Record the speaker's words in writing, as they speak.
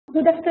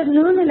Good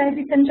afternoon,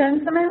 ladies and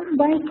gentlemen.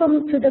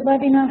 Welcome to the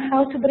webinar,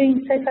 How to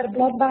Bring Safer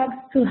Blood Bags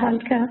to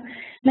Healthcare.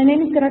 My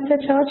name is Grazia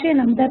Ciocci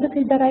and I'm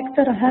Deputy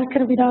Director of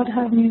Healthcare Without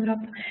Harm Europe.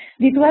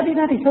 This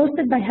webinar is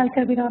hosted by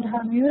Healthcare Without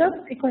Harm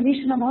Europe, a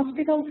coalition of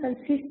hospitals, health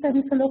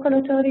systems, local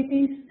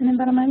authorities, and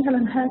environmental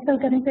and health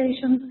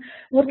organizations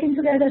working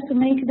together to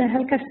make the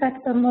healthcare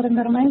sector more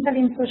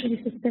environmentally and socially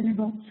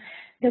sustainable.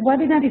 The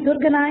webinar is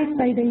organized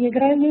by the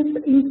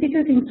Jägerelius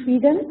Institute in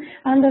Sweden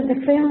under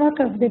the framework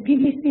of the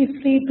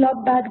PVC-free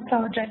blood bag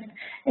project,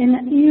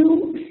 an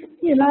EU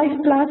Life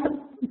Plus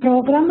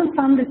program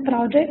funded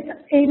project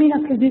aiming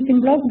at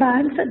producing blood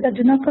bags that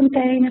do not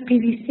contain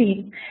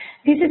PVC.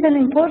 This is an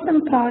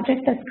important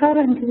project as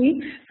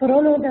currently, for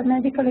all other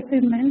medical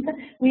equipment,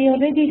 we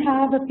already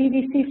have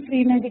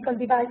PVC-free medical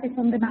devices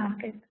on the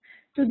market.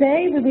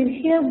 Today, we will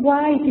hear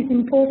why it is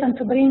important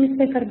to bring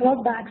safer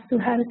blood bags to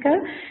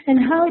healthcare and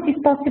how it is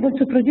possible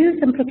to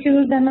produce and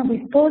procure them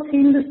with both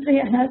industry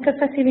and healthcare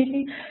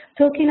facilities,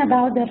 talking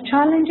about their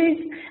challenges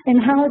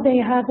and how they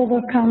have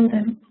overcome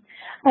them.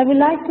 I would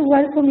like to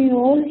welcome you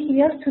all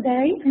here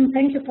today and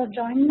thank you for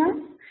joining us.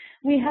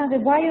 We have a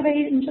wide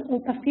range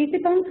of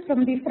participants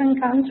from different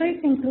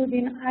countries,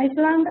 including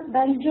Iceland,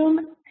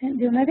 Belgium,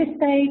 the United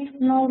States,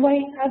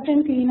 Norway,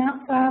 Argentina,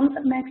 France,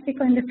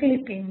 Mexico, and the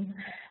Philippines,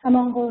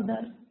 among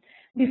others.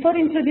 Before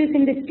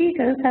introducing the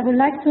speakers, I would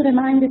like to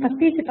remind the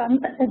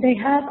participants that they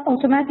have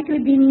automatically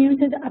been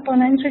muted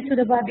upon entry to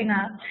the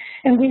webinar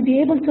and will be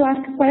able to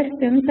ask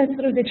questions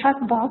through the chat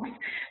box,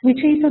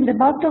 which is on the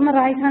bottom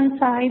right-hand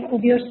side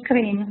of your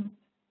screen.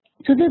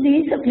 To do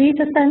this, please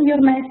send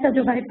your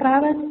message by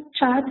private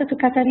chat to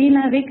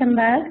Katarina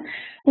Rickenberg,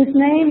 whose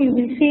name you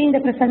will see in the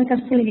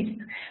presenters list.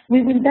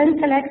 We will then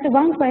select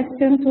one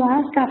question to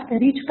ask after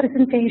each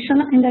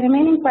presentation, and the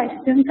remaining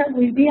questions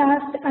will be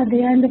asked at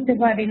the end of the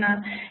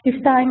webinar,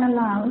 if time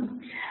allows.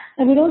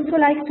 I would also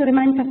like to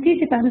remind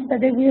participants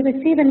that they will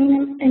receive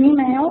an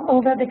email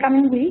over the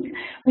coming week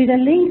with a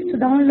link to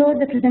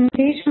download the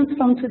presentations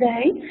from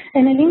today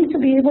and a link to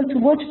be able to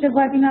watch the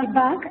webinar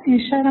back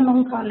and share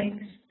among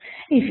colleagues.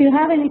 If you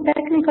have any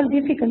technical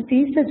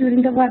difficulties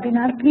during the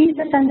webinar, please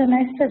send a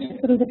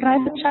message through the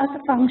private chat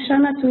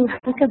function to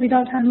Healthcare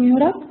Without Harm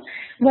Europe,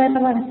 where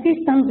our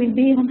assistant will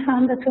be on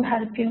hand to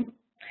help you.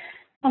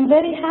 I'm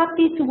very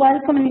happy to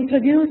welcome and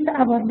introduce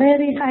our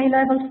very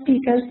high-level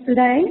speakers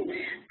today.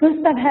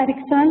 Gustav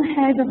Eriksson,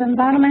 Head of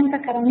Environment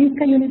at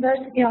Karolinska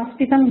University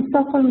Hospital in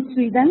Stockholm,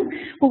 Sweden,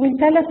 who will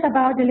tell us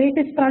about the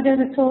latest project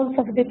results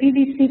of the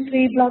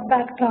PVC-free blood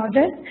bag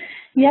project.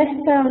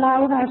 Jesper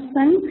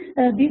Laudarsen,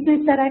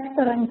 Business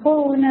Director and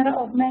co-owner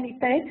of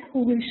Meritech,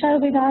 who will share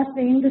with us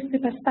the industry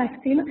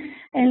perspective,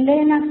 and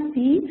Lena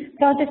Sti,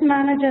 Project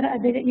Manager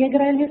at the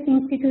Jägerelius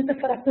Institute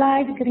for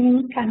Applied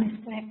Green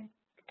Chemistry.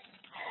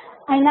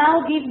 I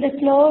now give the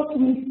floor to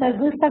Mr.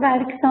 Gustav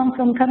Eriksson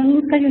from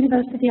Karolinska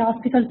University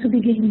Hospital to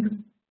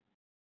begin.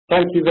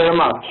 Thank you very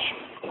much.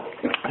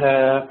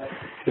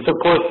 It's of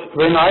course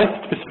very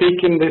nice to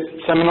speak in this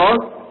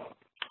seminar.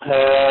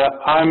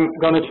 I'm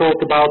going to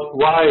talk about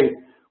why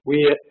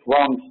we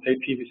want a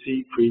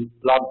PVC-free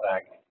blood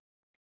bag.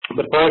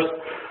 But first,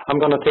 I'm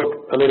going to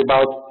talk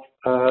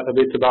a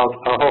bit about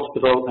our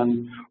hospital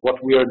and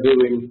what we are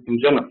doing in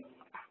general.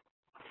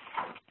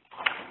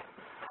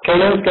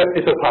 Karolinska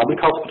is a public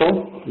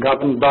hospital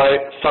governed by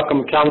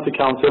Stockholm County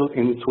Council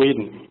in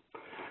Sweden.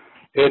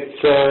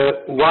 It's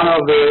one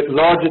of the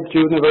largest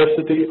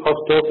university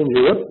hospitals in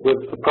Europe with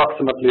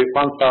approximately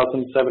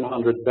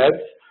 1,700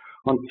 beds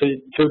on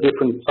two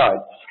different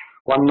sites,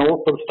 one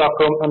north of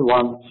Stockholm and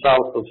one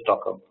south of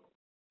Stockholm.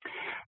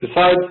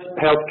 Besides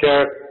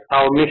healthcare,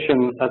 our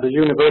mission as a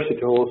university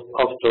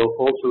hospital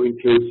also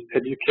includes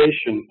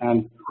education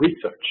and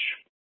research.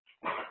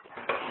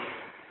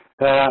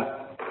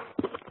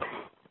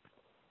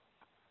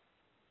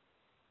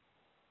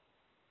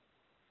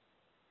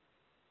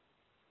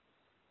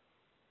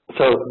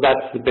 So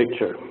that's the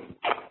picture.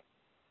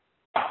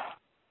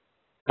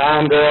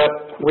 And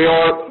we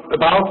are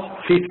about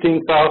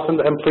 15,000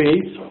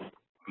 employees,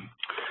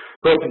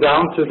 broken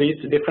down to these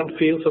different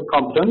fields of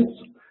competence,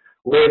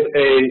 with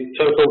a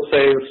total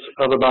sales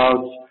of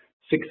about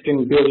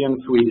 16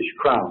 billion Swedish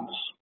crowns.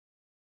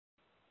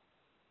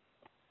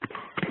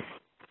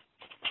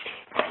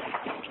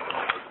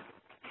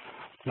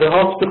 The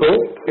hospital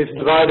is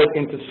divided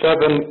into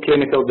 7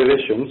 clinical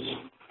divisions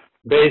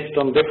based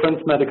on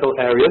different medical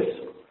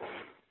areas.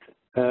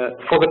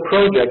 For the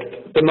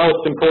project, the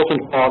most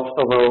important part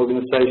of our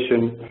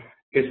organization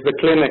is the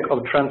Clinic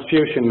of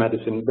Transfusion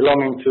Medicine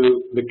belonging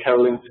to the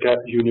Karolinska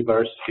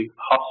University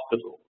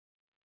Hospital.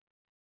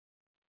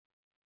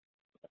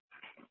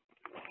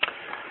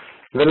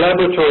 The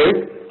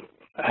laboratory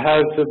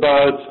has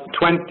about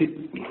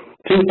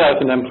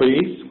 2,000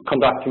 employees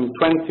conducting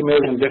 20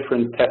 million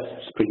different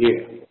tests per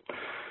year.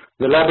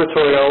 The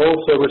laboratory are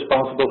also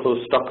responsible for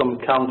Stockholm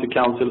County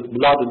Council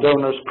Blood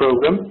Donors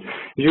Program,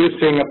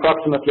 using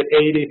approximately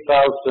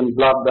 80,000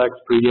 blood bags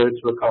per year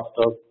to a cost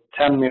of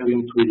 10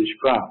 million Swedish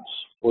crowns,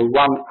 or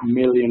 1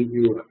 million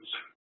euros.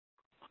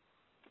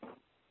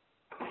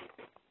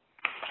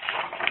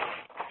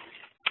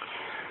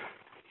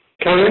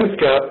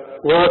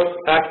 Karolinska works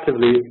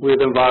actively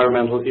with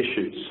environmental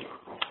issues.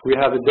 We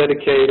have a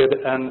dedicated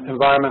and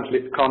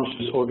environmentally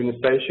conscious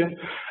organization,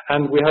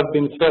 and we have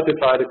been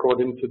certified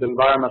according to the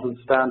environmental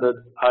standard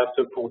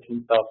ISO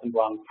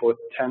 14001 for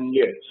 10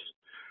 years,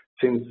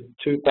 since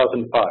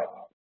 2005.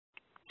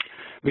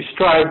 We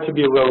strive to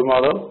be a role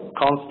model,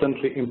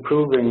 constantly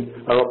improving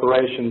our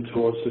operation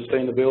towards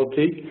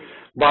sustainability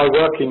by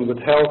working with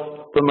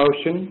health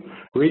promotion,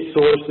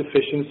 resource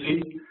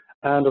efficiency,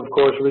 and of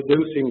course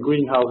reducing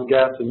greenhouse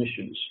gas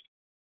emissions.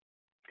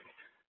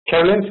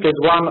 Karolinska is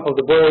one of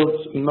the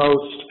world's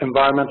most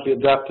environmentally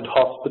adapted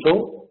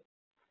hospitals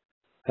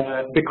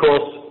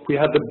because we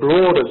have the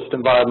broadest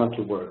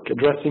environmental work,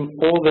 addressing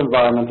all the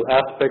environmental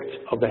aspects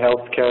of the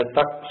healthcare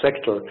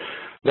sector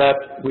that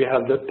we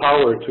have the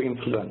power to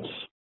influence.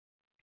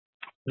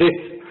 This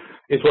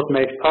is what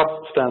makes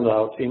us stand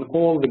out in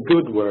all the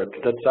good work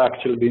that's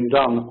actually been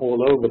done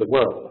all over the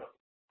world.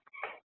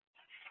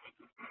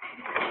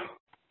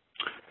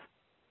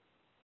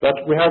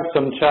 But we have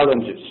some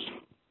challenges.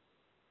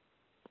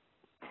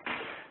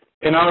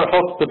 In our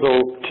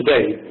hospital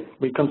today,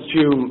 we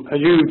consume a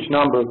huge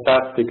number of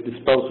plastic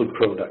disposal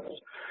products.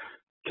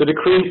 To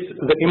decrease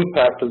the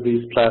impact of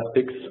these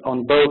plastics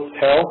on both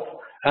health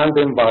and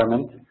the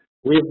environment,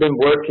 we've been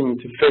working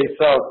to phase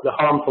out the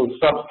harmful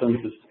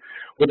substances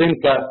within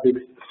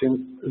plastics since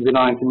the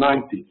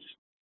 1990s.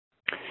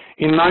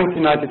 In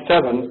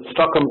 1997,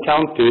 Stockholm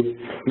County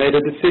made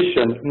a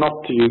decision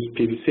not to use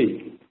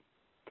PVC.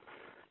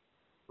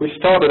 We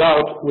started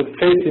out with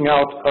phasing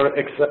out our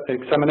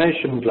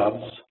examination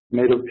gloves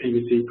made of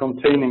PVC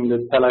containing the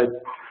phthalate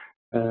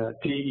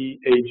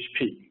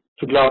DEHP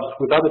to gloves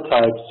with other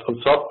types of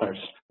softeners,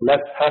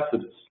 less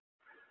hazardous.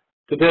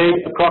 Today,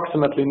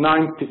 approximately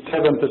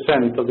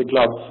 97% of the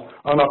gloves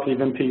are not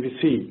even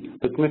PVC,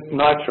 but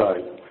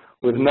nitride,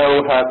 with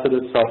no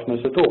hazardous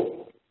softness at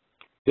all.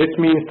 This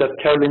means that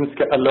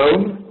Karolinska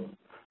alone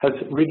has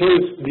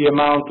reduced the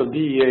amount of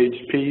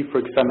DEHP for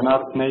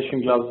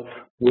examination gloves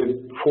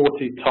with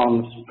 40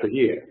 tons per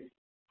year.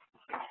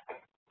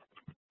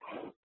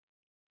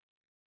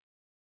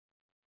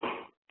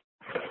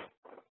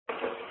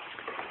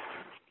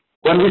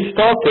 When we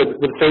started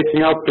with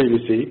phasing out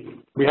PVC,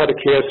 we had a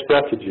clear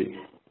strategy.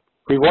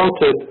 We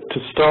wanted to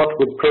start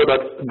with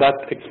products that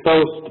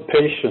exposed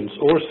patients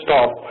or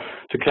staff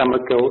to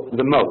chemical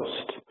the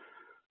most,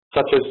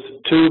 such as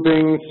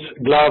tubings,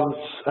 gloves,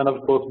 and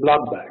of course blood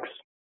bags.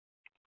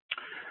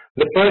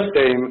 The first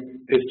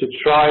aim is to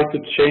try to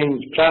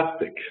change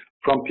plastic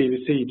from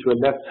PVC to a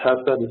less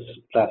hazardous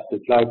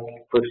plastic, like,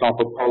 for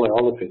example,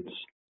 polyolefins.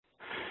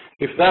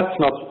 If that's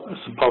not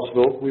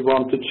possible, we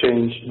want to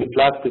change the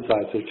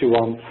plasticizer to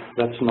one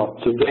that's not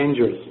so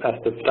dangerous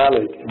as the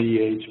phthalate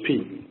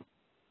DEHP.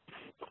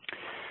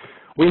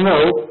 We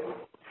know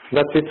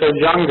that it's our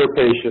youngest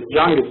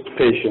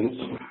patients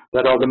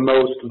that are the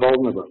most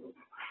vulnerable.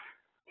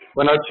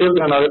 When our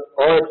children are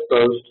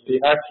exposed, they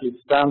actually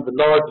stand the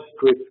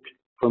largest risk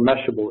for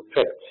measurable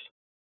effects.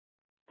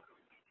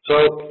 So,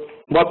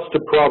 what's the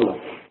problem?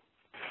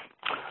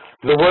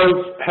 The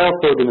World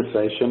Health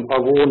Organization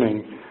are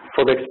warning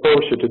for the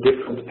exposure to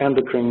different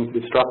endocrine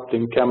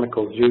disrupting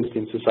chemicals used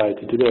in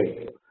society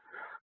today.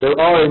 There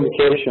are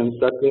indications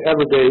that the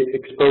everyday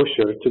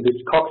exposure to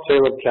this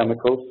cocktail of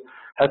chemicals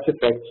has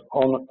effects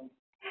on,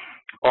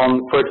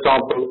 for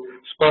example,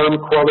 sperm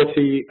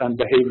quality and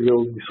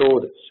behavioral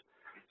disorders.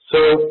 So,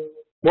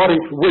 what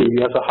if we,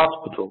 as a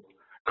hospital,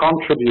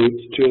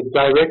 contribute to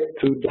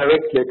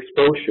directly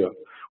exposure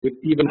with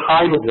even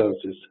higher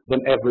doses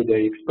than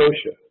everyday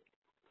exposure,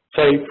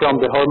 say from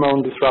the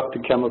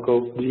hormone-disrupting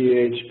chemical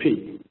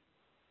DEHP?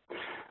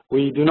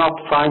 We do not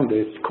find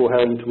this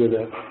coherent with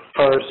a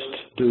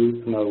first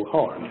do no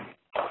harm.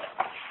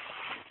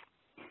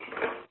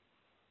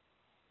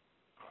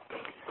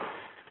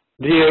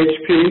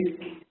 DEHP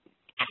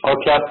are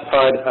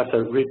classified as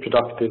a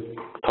reproductive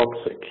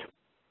toxic,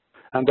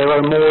 and there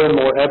are more and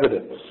more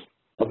evidence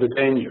of the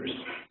dangers.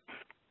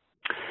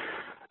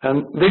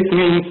 And this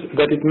means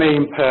that it may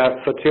impair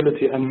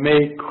fertility and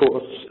may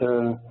cause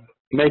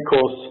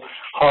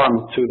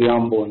harm to the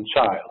unborn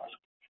child.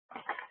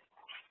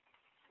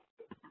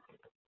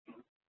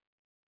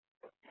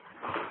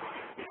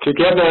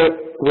 Together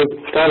with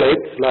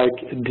phthalates like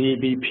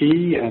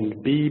DBP and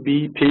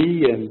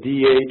BBP and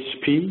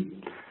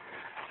DHP,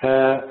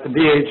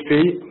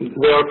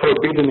 they are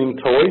forbidden in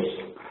toys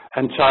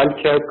and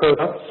childcare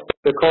products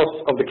because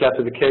of the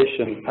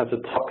classification as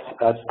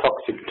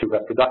toxic to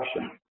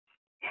reproduction.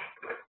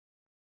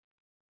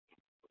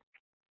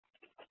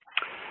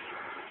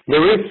 The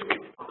risks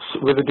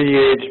with the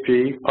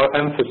DEHP are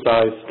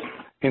emphasized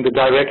in the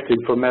directive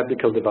for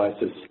medical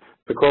devices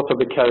because of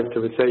the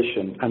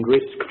characterization and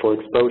risk for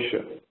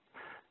exposure.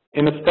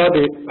 In a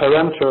study,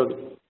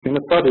 parenteral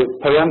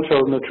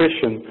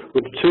nutrition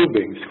with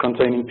tubings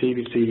containing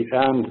PVC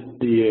and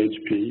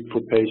DEHP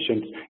for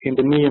patients in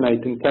the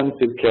neonate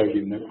intensive care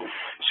unit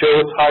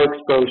shows high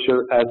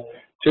exposure at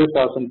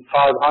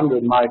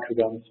 2,500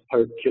 micrograms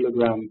per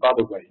kilogram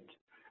body weight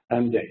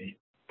and day.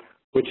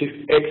 which is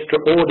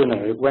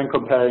extraordinary when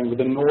comparing with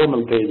the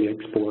normal daily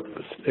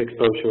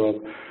exposure of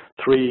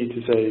 3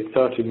 to say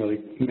 30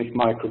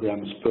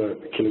 micrograms per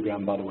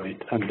kilogram body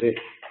weight and day.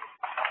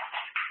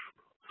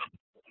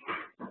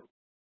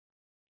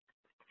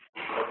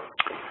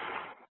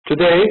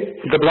 Today,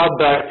 the blood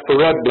bags for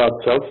red blood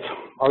cells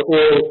are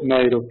all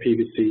made of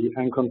PVC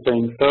and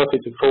contain 30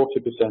 to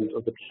 40%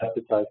 of the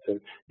plasticizer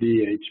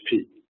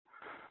DHP.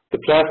 The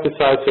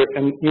plasticizer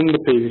in the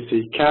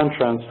PVC can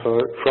transfer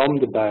from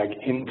the bag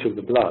into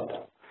the blood.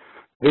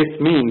 This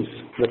means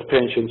that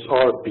patients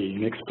are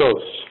being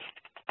exposed.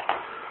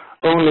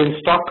 Only in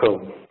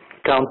Stockholm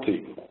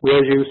County, we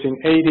are using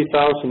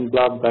 80,000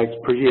 blood bags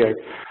per year,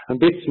 and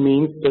this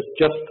means that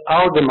just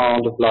our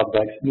demand of blood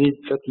bags needs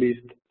at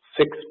least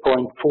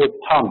 6.4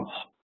 tons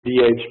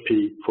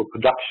DHP for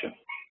production.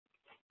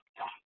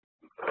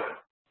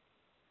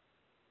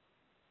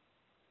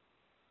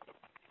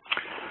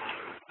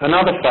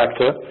 Another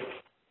factor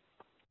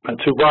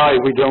to why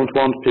we don't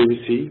want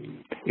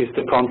PVC is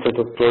the content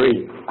of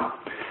chlorine.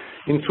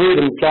 In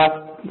Sweden,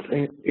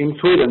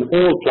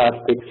 all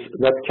plastics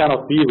that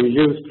cannot be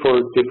reused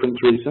for different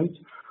reasons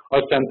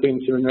are sent to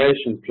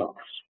incineration plants.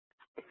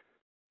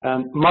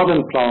 And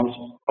modern plants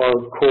are,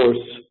 of course,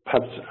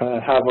 have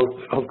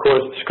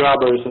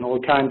scrubbers and all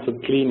kinds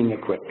of cleaning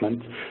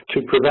equipment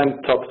to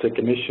prevent toxic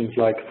emissions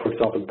like, for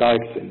example,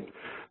 dioxin.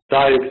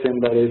 Dioxin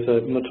that is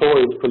a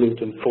notorious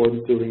pollutant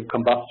formed during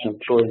combustion of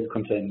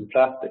chlorine-containing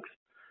plastics.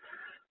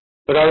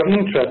 But our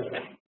interest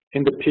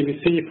in the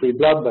PVC-free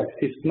blood bags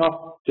is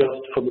not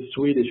just for the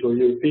Swedish or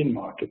European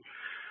market.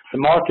 The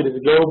market is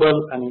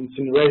global, and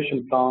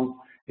incineration plants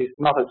is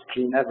not as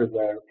clean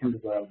everywhere in the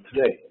world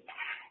today.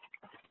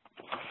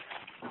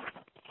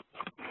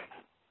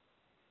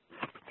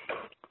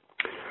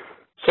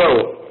 So,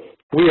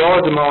 we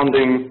are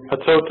demanding a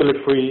totally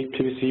free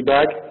PVC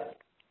bag,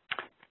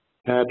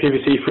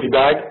 PVC-free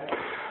bag,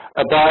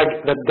 a bag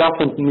that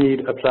doesn't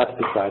need a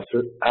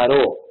plasticizer at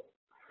all.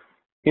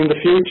 In the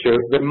future,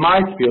 there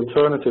might be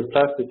alternative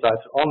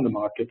plasticizers on the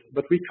market,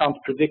 but we can't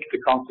predict the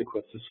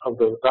consequences of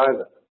those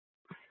either.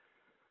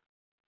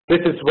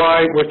 This is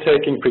why we're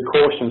taking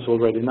precautions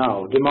already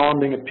now,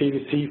 demanding a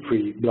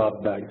PVC-free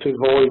blood bag to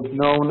avoid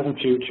known and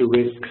future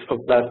risks of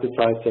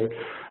plasticizer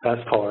as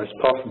far as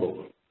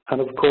possible. And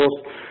of course,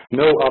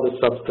 no other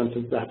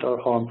substances that are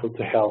harmful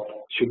to health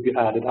should be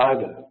added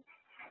either.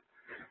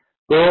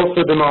 We're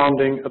also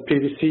demanding a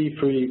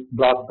PVC-free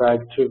blood bag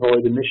to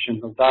avoid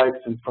emission of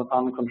dioxin from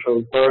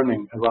uncontrolled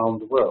burning around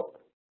the world.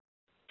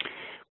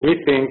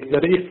 We think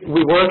that if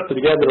we work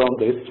together on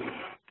this,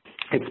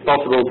 it's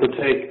possible to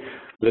take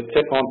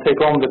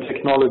on the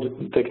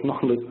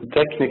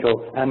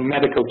technical and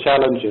medical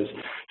challenges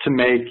to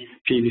make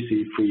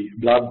PVC-free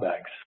blood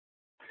bags.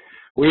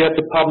 We at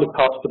the public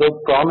hospital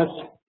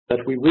promise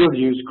that we will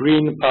use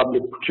green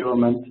public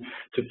procurement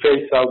to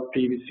phase out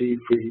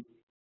PVC-free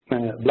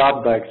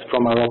blood bags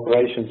from our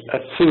operations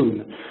as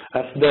soon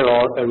as there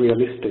are a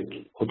realistic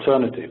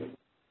alternative.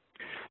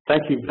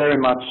 Thank you very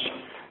much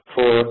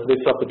for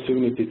this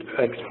opportunity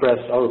to express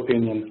our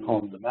opinion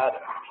on the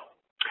matter.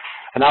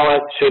 And now I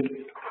should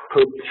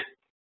put...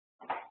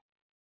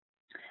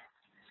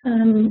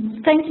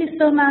 Thank you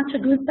so much,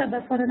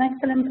 Gustav, for an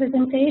excellent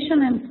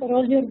presentation and for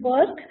all your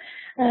work.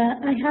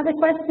 I have a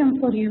question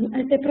for you.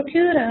 As a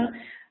procurer,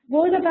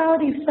 what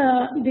about if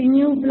the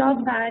new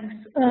blood bags,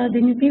 the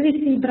new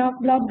PVC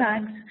blood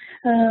bags,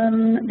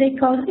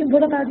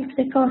 what about if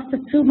they cost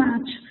too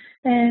much?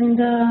 And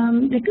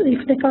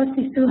if the cost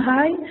is too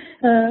high,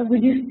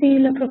 would you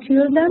still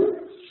procure them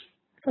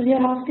for your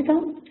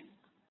hospital?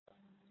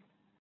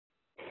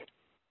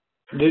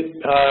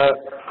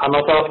 I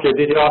must ask you,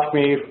 did you ask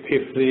me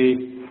if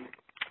the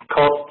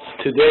costs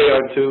today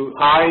are too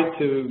high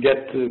to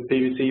get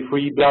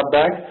PVC-free blood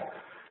bags?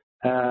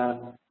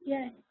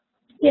 Yes.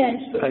 Yes.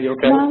 Are you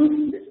okay?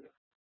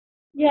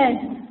 Yes.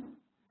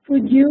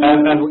 Would you...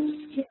 And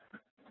we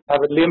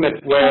have a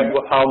limit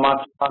how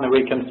much money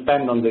we can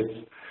spend on this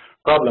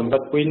problem,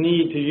 but we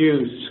need to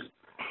use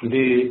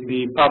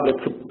the public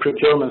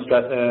procurement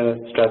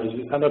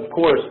strategy, and of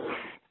course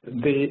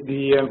the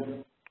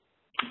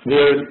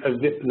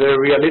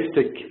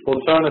realistic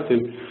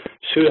alternative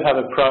should have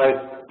a price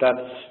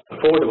that's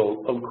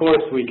affordable. Of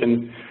course, we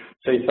can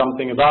say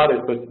something about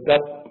it, but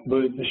that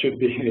should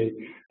be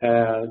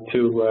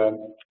to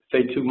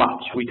say too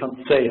much. We can't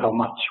say how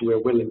much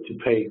we're willing to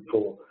pay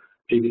for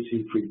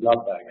PVC-free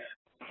blood bags,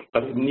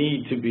 but it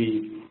need to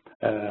be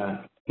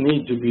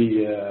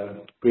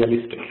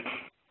realistic.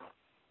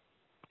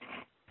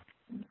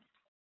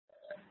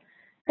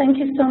 Thank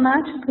you so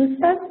much,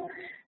 Gustav.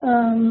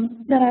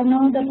 There are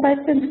no other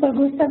questions for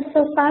Gustav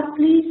so far.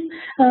 Please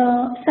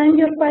send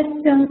your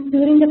questions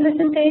during the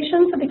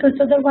presentations, because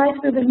otherwise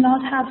we will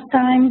not have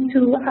time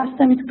to ask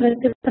them to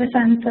the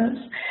presenters.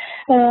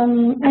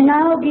 I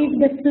now give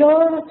the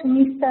floor to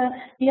Mr.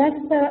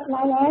 Jesper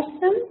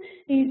Larsen.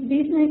 He's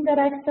Business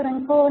Director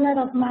and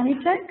Co-owner of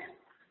Manitech.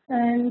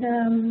 And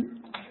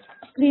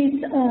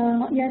please,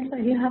 Jesper,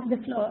 you have the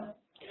floor.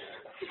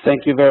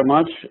 Thank you very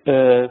much.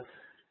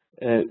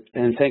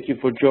 and thank you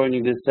for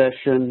joining this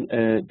session.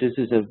 This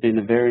has been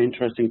a very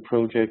interesting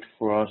project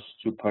for us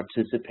to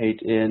participate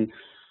in,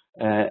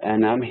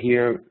 and I'm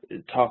here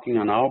talking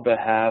on our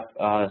behalf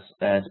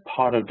as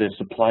part of the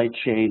supply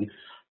chain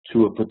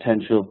to a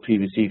potential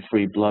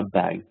PVC-free blood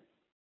bag.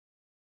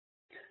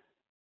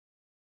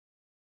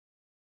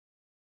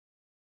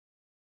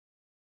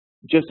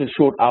 Just a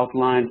short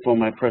outline for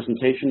my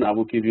presentation. I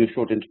will give you a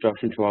short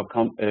introduction to our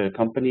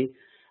company.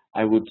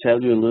 I will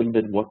tell you a little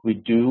bit what we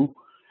do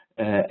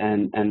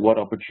and what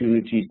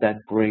opportunities that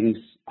brings.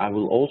 I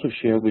will also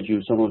share with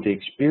you some of the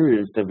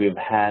experience that we've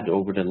had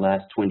over the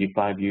last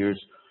 25 years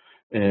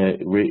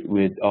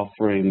with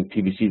offering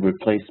PVC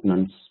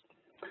replacements.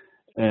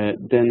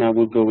 Then I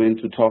will go in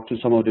to talk to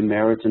some of the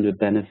merits and the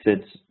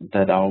benefits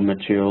that our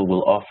material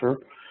will offer.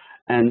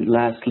 And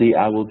lastly,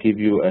 I will give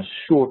you a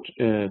short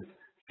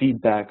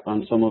feedback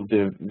on some of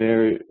the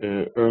very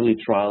early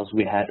trials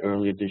we had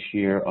earlier this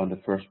year on the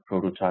first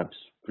prototypes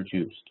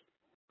produced.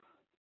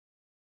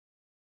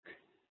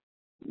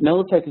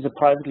 Melatec is a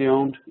privately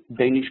owned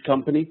Danish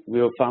company.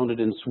 We were founded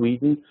in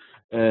Sweden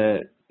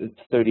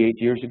 38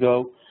 years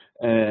ago,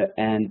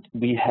 and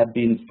we have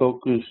been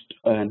focused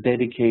and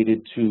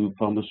dedicated to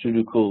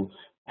pharmaceutical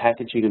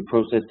packaging and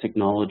process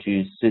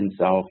technologies since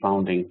our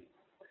founding.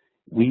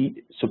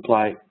 We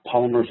supply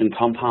polymers and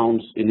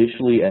compounds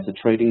initially as a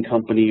trading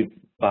company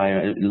by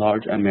a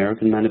large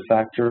American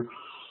manufacturer,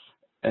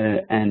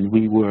 and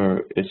we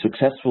were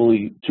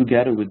successfully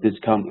together with this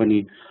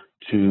company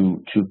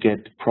to get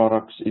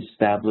products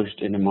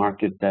established in a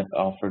market that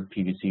offered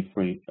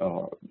PVC-free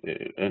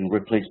and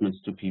replacements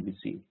to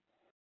PVC.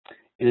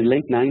 In the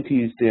late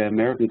 90s, the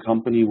American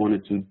company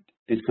wanted to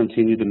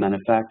discontinue the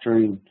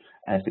manufacturing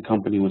as the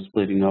company was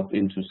splitting up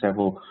into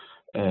several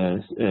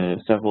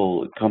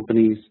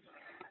companies.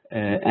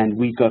 And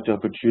we got the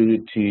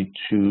opportunity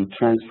to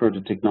transfer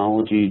the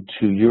technology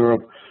to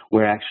Europe,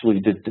 where actually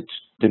the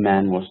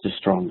demand was the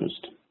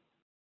strongest.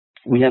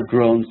 We have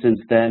grown since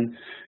then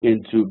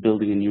into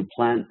building a new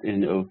plant.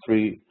 In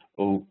 03,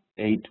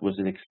 08 was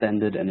it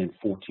extended, and in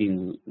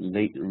 14,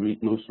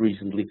 most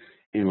recently,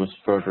 it was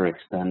further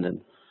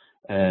extended.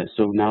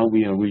 So now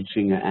we are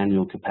reaching an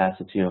annual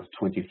capacity of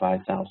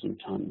 25,000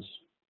 tons.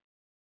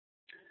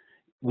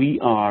 We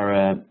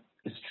are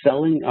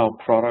selling our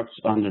products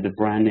under the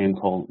brand name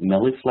called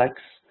Meliflex.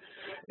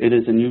 It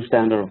is a new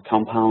standard of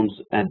compounds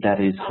and that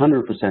is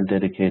 100%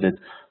 dedicated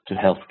to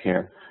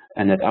healthcare.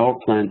 And at our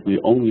plant, we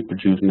only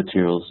produce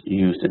materials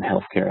used in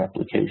healthcare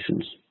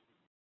applications.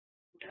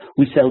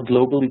 We sell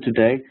globally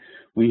today.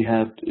 We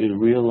have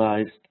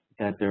realized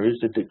that there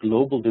is a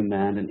global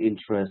demand and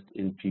interest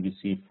in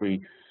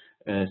PVC-free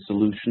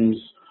solutions.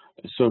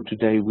 So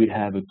today we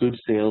have a good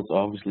sales,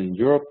 obviously in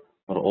Europe,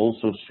 but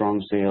also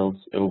strong sales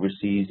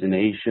overseas in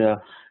Asia,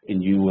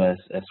 in US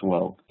as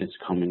well. It's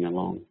coming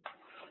along.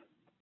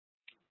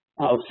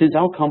 Since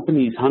our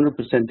company is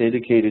 100%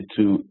 dedicated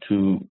to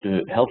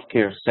the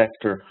healthcare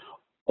sector,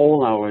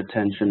 all our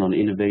attention on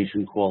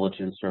innovation,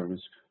 quality, and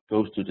service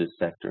goes to this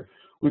sector,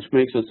 which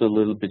makes us a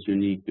little bit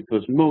unique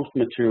because most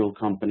material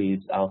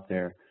companies out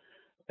there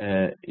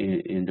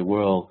in the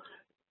world,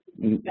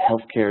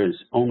 healthcare is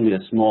only a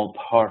small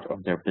part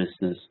of their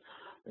business.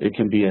 It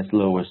can be as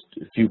low as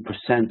a few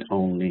percent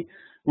only,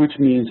 which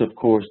means, of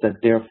course,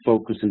 that their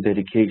focus and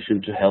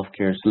dedication to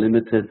healthcare is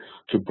limited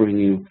to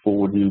bringing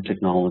forward new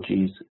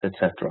technologies,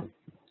 etc.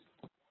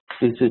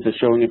 This is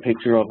showing a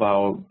picture of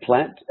our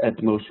plant at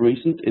the most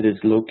recent. It is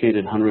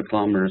located 100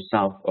 kilometers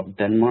south of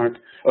Denmark,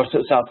 or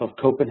south of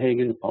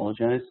Copenhagen,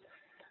 apologize.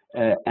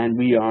 And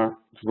we are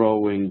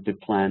growing the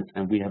plant,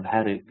 and we have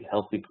had a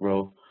healthy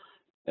growth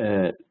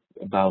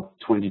about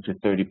 20 to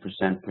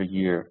 30% per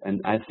year. And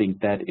I think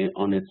that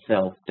on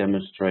itself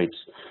demonstrates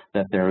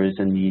that there is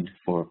a need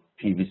for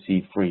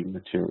PVC-free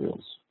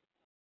materials.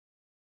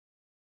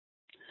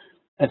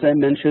 As I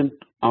mentioned,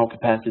 our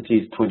capacity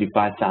is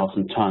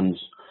 25,000 tons.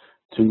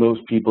 To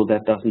most people,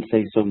 that doesn't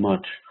say so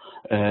much.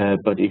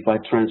 But if I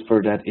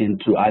transfer that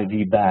into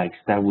IV bags,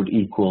 that would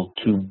equal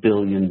 2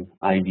 billion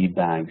IV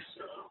bags.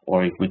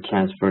 Or if we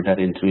transfer that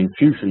into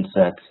infusion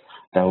sets,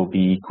 that will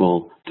be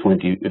equal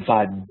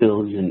 25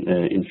 billion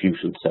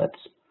infusion sets.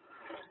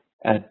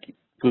 At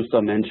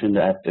Gustav mentioned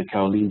at the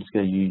Karolinska,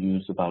 you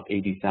use about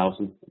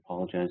 80,000,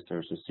 apologize,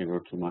 there's a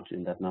zero too much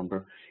in that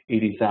number,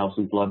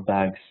 80,000 blood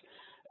bags.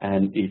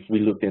 And if we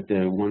look at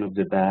one of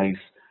the bags,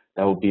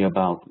 that would be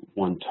about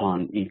 1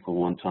 ton, equal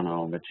 1 ton of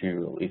our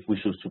material. If we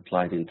should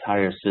supply the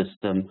entire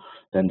system,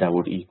 then that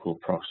would equal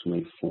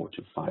approximately 4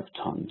 to 5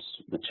 tons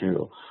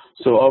material.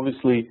 So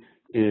obviously,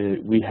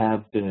 we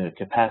have the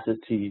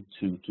capacity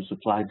to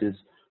supply this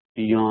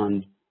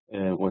beyond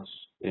what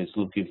is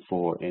looking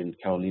for in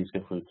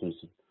Karolinska Sjukhus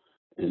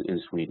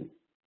in Sweden.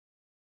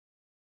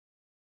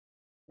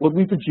 What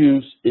we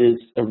produce is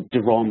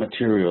the raw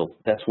material.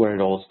 That's where it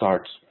all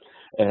starts.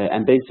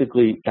 And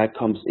basically, that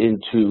comes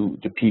into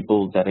the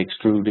people that are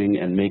extruding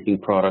and making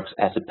products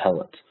as a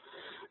pellet.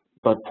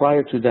 But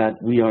prior to that,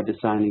 we are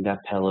designing that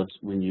pellet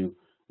with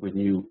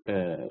new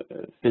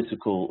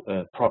physical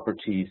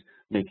properties,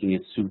 making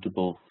it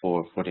suitable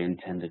for the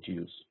intended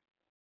use.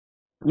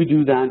 We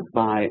do that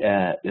by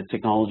a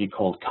technology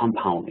called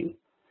compounding.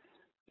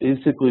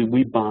 Basically,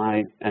 we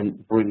buy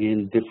and bring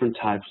in different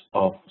types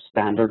of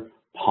standard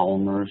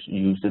polymers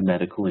used in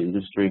medical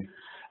industry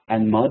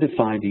and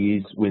modify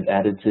these with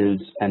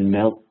additives and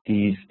melt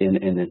these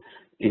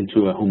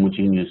into a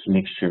homogeneous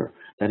mixture.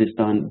 That is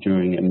done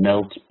during a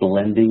melt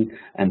blending,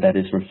 and that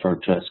is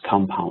referred to as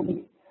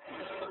compounding.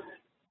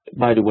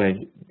 By the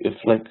way, a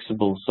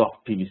flexible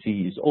soft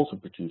PVC is also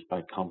produced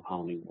by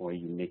compounding, where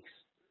you mix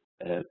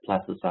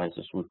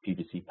plasticizers with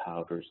PVC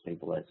powder,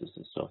 stabilizers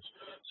and such.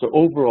 So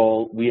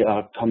overall, we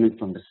are coming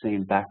from the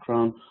same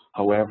background.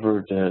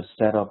 However, the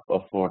setup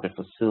for the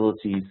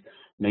facilities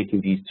making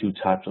these two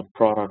types of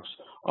products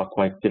are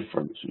quite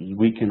different.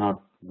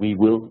 We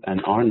will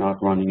and are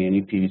not running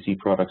any PVC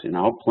products in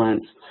our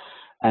plants,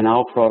 and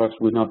our products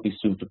would not be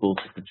suitable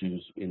to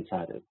produce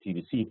inside a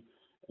PVC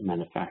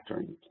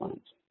manufacturing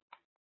plant.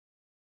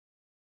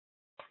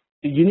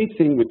 The unique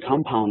thing with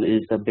compound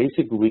is that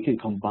basically we can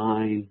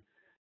combine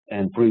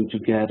and bring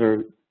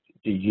together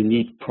the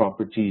unique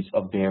properties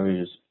of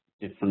various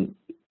different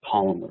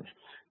polymers,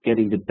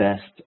 getting the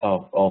best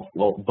of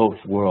both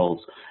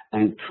worlds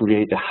and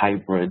create a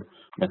hybrid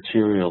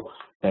material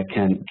that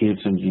can give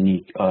some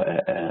unique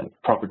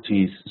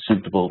properties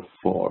suitable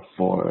for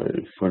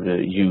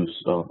the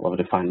use of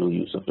the final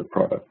use of the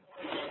product.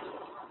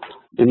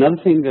 Another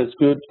thing that's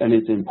good and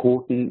is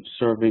important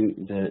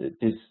serving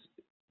this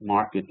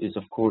market is,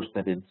 of course,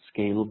 that it's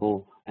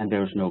scalable and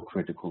there's no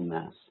critical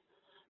mass.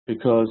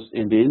 Because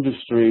in the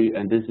industry,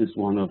 and this is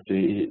one of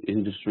the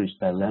industry's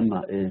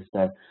dilemma, is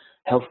that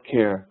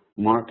healthcare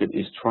market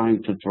is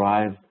trying to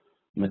drive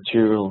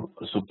material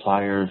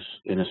suppliers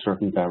in a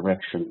certain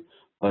direction.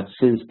 But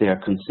since they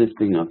are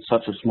consisting of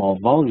such a small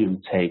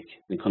volume take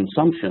and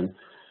consumption,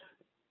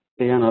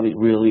 they are not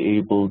really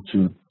able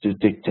to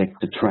dictate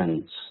the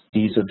trends.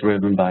 These are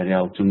driven by the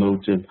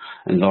automotive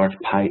and large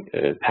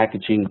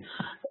packaging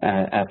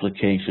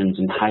applications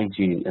and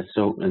hygiene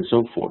and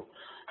so forth.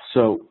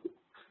 So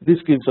this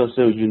gives us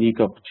a unique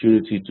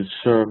opportunity to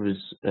service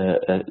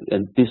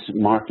this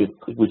market,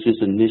 which is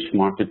a niche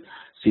market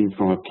seen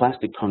from a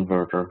plastic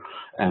converter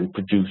and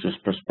producer's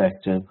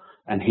perspective.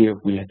 And here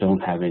we don't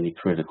have any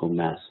critical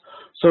mass.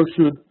 So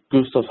should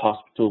Gustafs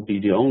Hospital be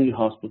the only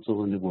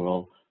hospital in the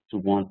world to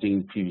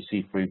wanting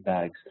PVC-free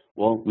bags?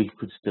 Well, we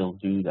could still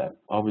do that.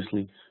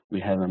 Obviously, we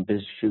have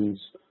ambitions,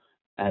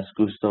 as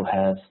Gustaf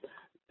has,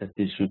 that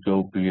this should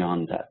go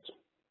beyond that.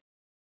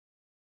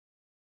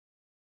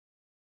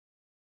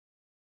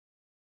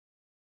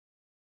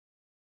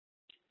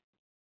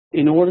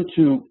 In order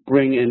to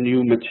bring a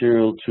new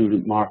material to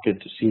the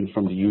market, seen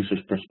from the user's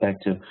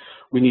perspective,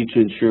 we need to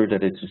ensure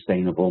that it's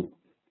sustainable.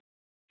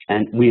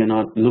 And we are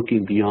not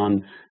looking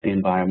beyond the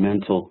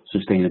environmental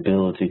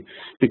sustainability,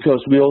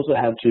 because we also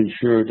have to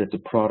ensure that the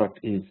product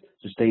is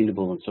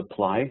sustainable in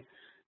supply,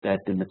 that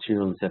the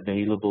material is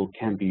available,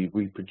 can be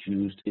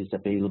reproduced, is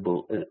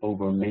available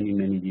over many,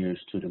 many years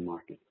to the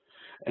market.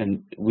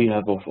 And we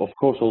have, of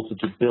course, also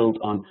to build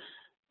on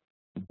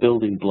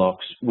building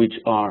blocks which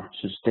are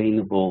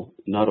sustainable,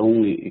 not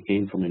only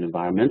again from an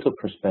environmental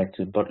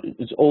perspective, but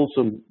it's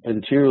also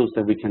materials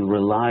that we can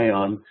rely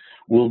on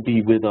will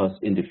be with us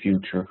in the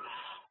future.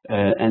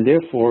 And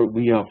therefore,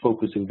 we are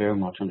focusing very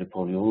much on the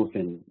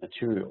polyolefin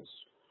materials.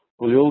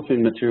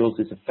 Polyolefin materials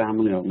is a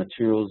family of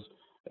materials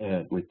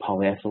with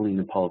polyethylene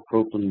and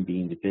polypropylene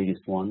being the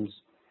biggest ones,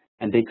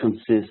 and they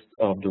consist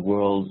of the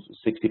world's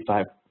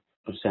 65%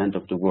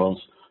 of the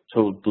world's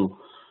total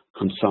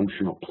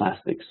consumption of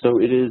plastics. So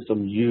it is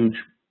some huge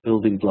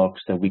building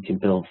blocks that we can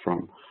build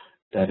from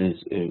that is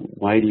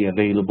widely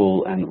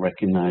available and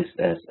recognized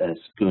as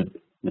good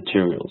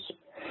materials.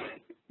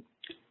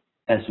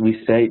 As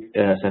we say,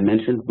 as I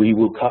mentioned, we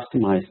will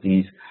customize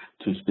these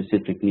to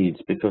specific needs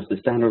because the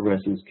standard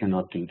resins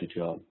cannot do the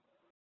job.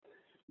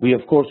 We,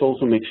 of course,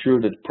 also make sure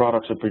that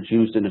products are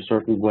produced in a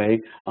certain way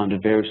under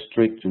very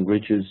strict and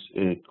rigid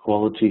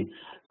quality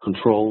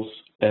controls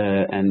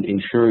and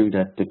ensuring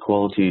that the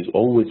quality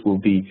always will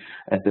be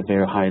at a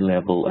very high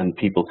level and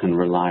people can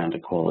rely on the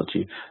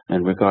quality.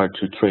 In regard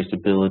to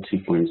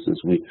traceability, for instance,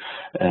 we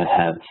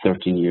have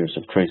 13 years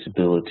of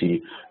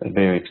traceability, a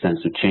very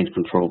extensive change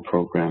control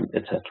program,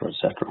 etc.,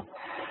 etc.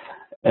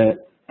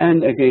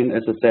 And again,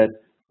 as I said,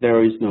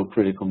 there is no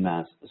critical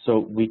mass, so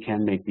we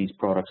can make these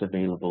products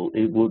available.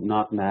 It would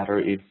not matter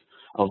if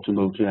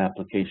automotive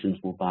applications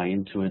will buy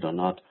into it or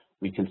not.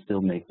 We can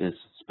still make this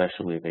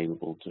specially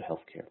available to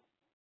healthcare.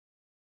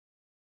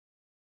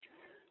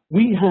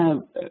 We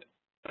have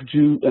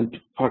produced and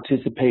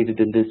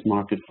participated in this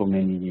market for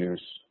many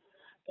years,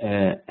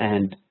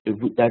 and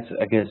that's,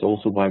 I guess,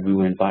 also why we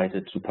were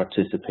invited to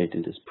participate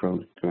in this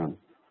program.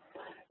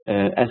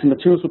 As a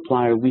material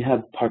supplier, we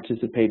have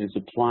participated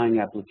supplying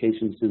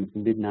applications since the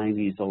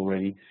mid-90s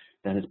already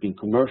that has been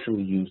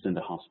commercially used in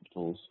the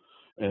hospitals,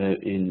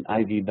 in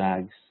IV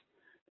bags,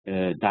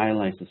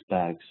 dialysis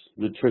bags,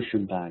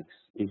 nutrition bags,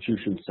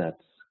 infusion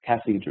sets,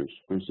 catheters,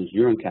 for instance,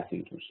 urine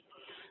catheters,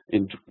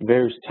 in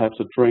various types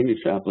of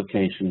drainage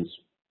applications,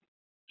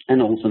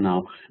 and also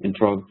now in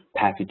drug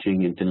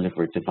packaging and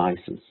delivery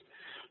devices.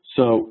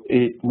 So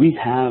we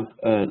have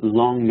a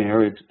long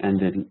merit, and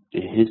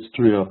the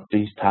history of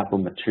these type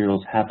of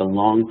materials have a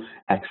long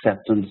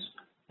acceptance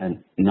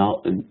and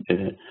not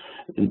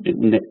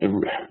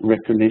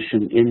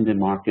recognition in the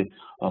market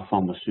of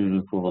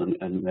pharmaceutical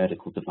and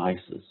medical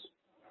devices.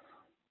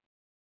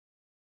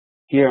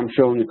 Here I'm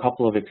showing a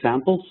couple of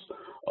examples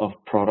of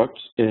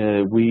products.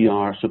 We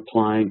are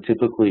supplying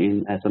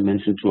typically, as I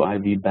mentioned, to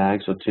IV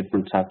bags or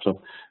different types of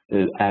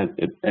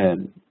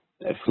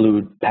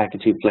fluid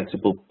packaging,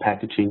 flexible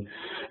packaging.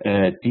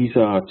 These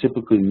are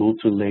typically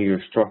multi-layer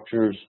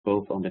structures,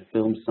 both on the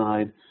film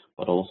side,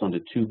 but also on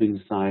the tubing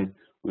side.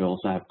 We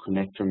also have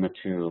connector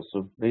materials.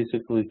 So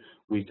basically,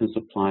 we can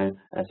supply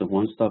as a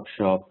one-stop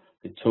shop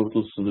the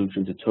total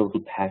solution, the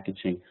total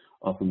packaging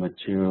of a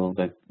materials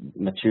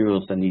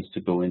that needs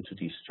to go into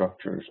these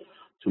structures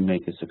to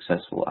make a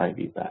successful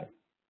IV bag.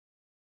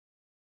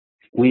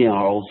 We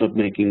are also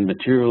making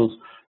materials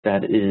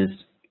that is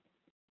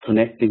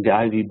connecting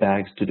the IV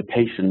bags to the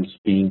patients,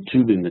 being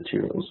tubing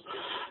materials.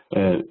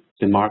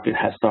 The market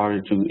has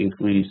started to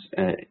increase,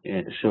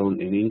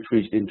 shown an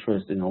increased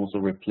interest in also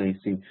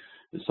replacing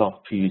the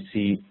soft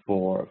PVC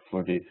for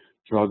the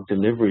drug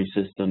delivery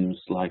systems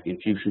like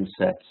infusion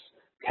sets,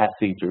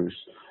 catheters,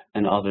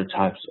 and other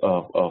types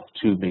of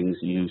tubings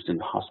used in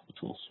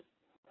hospitals.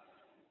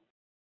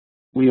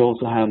 We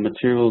also have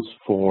materials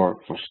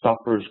for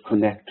stoppers,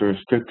 connectors,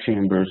 strip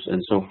chambers,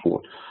 and so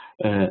forth.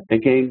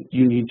 Again,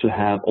 you need to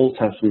have all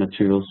types of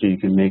materials so you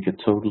can make a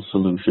total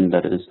solution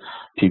that is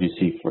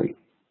PVC free.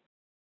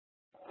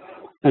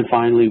 And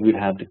finally, we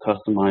have the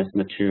customized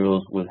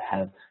materials will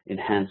have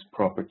enhanced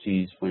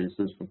properties, for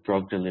instance, for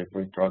drug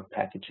delivery, drug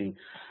packaging,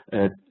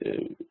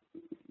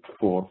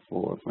 for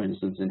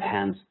instance,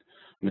 enhanced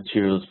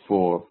materials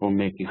for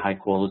making high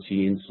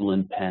quality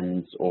insulin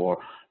pens or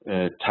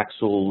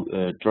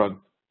Taxol drug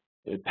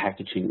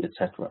packaging,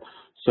 etc.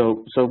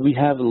 So we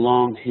have a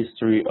long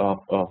history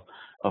of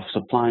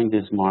supplying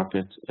this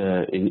market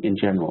in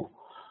general.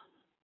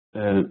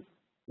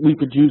 We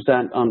produce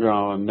that under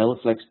our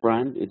Melaflex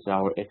brand. It's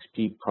our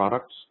XP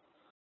products,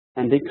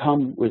 and they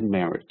come with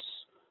merits.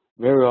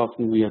 Very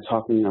often we are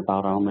talking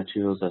about our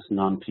materials as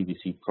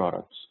non-PVC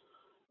products,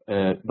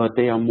 but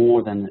they are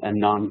more than a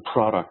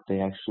non-product. They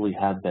actually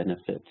have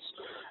benefits,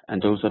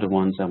 and those are the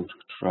ones I'm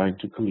trying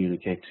to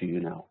communicate to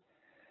you now.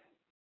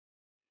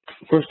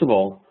 First of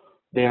all,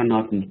 they are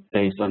not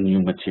based on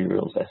new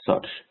materials as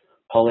such.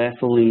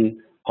 Polyethylene,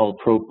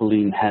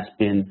 polypropylene has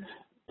been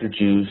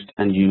produced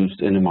and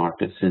used in the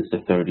market since the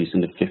 30s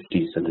and the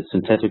 50s, and the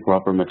synthetic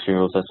rubber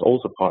materials, that's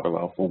also part of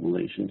our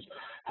formulations,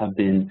 have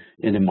been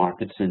in the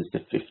market since the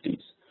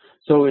 50s.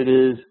 So it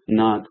is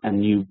not a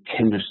new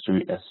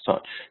chemistry as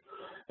such.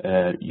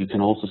 You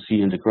can also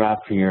see in the graph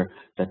here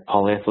that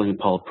polyethylene,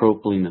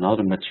 polypropylene, and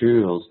other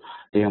materials,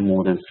 they are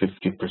more than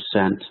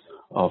 50%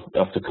 of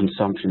the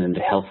consumption in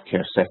the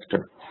healthcare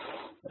sector.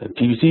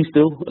 PVC is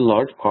still a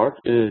large part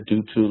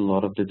due to a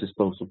lot of the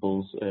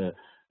disposables,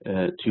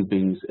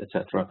 tubings,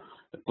 etc.,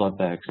 blood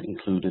bags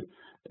included.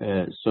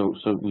 So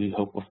we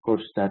hope, of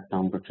course, that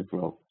number to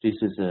grow. This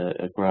is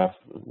a graph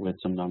with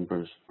some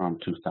numbers from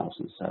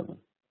 2007.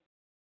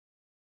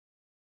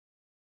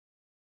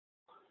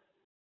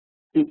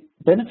 The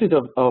benefit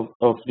of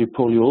the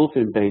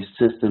polyolefin-based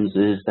systems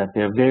is that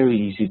they're very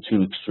easy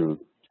to extrude.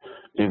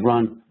 They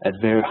run at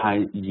very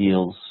high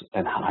yields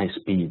and high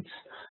speeds.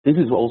 This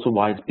is also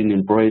why it's been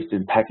embraced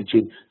in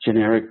packaging,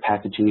 generic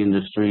packaging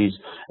industries,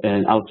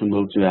 and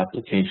automotive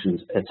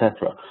applications,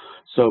 etc.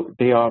 So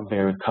they are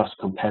very cost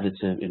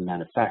competitive in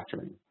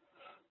manufacturing.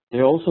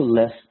 They're also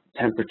less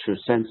temperature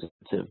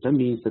sensitive. That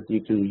means that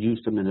you can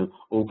use them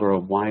over a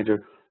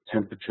wider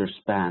temperature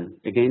span.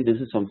 Again, this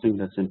is something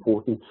that's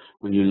important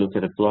when you look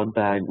at a blood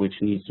bag which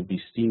needs to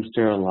be steam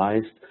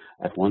sterilized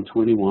at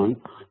 121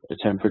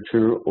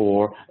 temperature,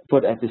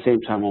 but at the same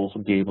time also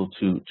be able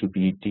to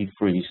be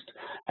defreezed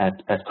at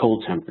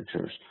cold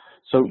temperatures.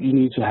 So you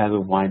need to have a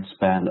wide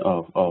span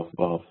of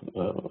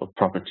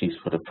properties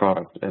for the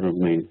product and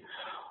remain.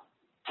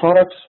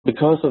 Products,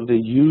 because of the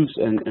use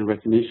and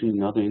recognition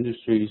in other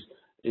industries,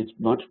 it's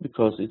much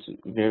because it's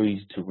very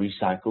easy to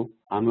recycle.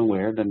 I'm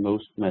aware that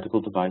most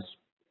medical device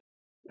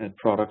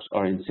products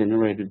are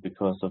incinerated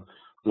because of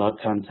blood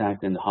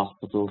contact in the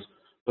hospitals,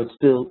 but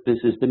still this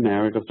is the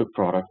merit of the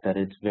product that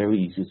it's very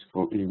easy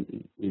for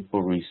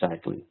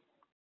recycling.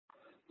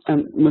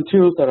 And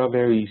materials that are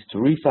very easy to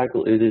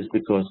recycle, it is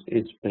because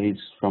it's based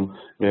from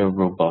very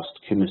robust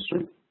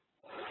chemistry.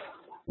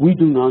 We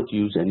do not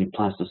use any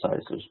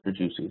plasticizers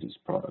producing these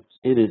products.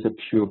 It is a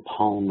pure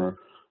polymer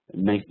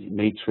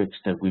matrix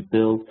that we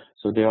build,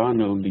 so there are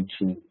no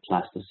leaching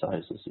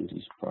plasticizers in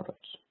these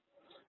products.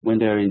 When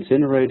they're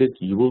incinerated,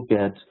 you will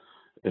get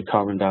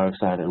carbon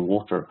dioxide and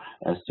water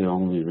as the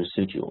only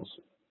residuals.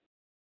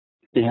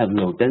 They have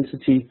low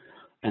density,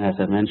 and as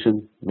I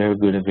mentioned, very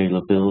good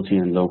availability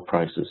and low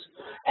prices.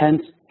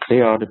 Hence,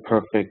 they are the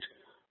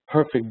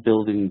perfect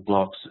building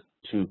blocks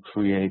to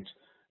create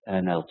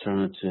an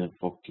alternative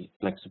for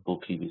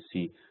flexible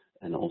PVC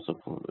and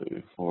also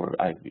for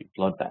IV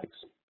blood bags.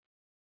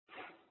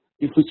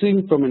 If we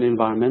think from an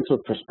environmental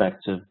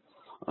perspective,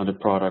 on the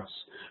products.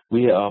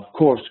 We are, of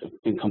course,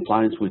 in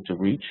compliance with the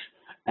REACH,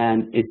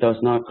 and it does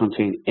not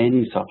contain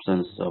any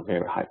substances of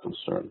very high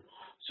concern.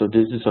 So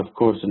this is, of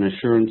course, an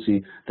assurance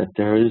that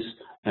there is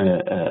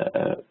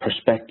a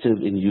perspective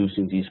in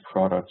using these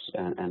products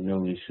and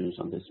no issues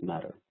on this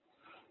matter.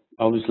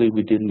 Obviously,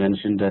 we did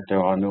mention that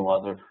there are no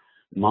other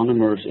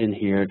monomers in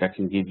here that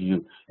can give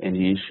you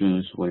any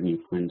issues when you,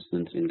 for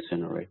instance,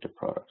 incinerate the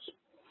products.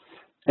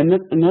 And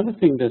another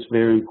thing that's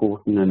very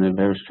important and a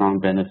very strong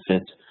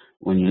benefit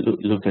when you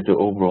look at the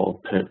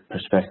overall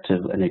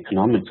perspective and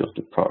economics of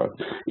the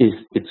product is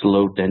its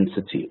low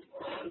density.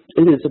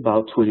 It is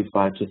about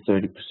 25 to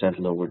 30%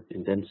 lower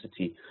in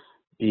density,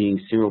 being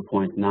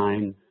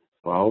 0.9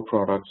 for our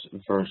products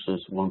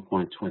versus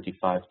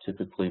 1.25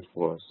 typically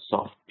for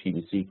soft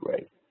PVC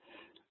grade,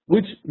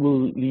 which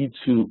will lead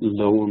to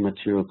lower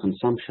material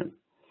consumption.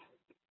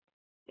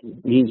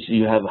 It means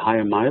you have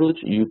higher mileage,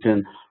 you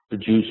can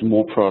produce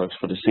more products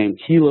for the same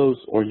kilos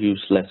or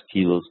use less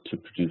kilos to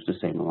produce the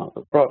same amount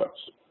of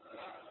products.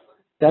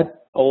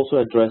 That also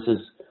addresses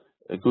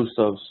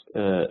Gustav's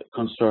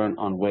concern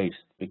on waste,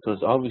 because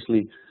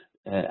obviously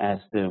as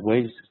the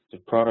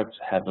products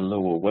have a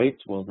lower weight,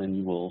 well then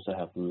you will also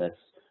have less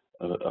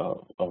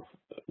of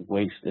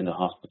waste in the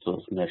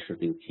hospitals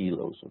measured in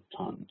kilos or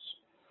tons.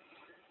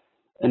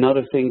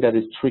 Another thing that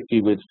is tricky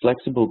with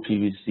flexible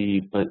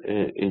PVC, but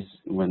is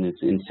when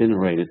it's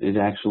incinerated,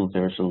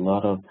 there's a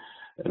lot of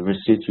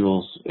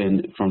residuals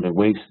from the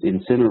waste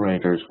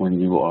incinerators when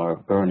you are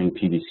burning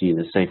PVC in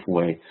a safe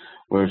way,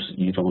 whereas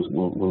you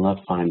will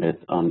not find it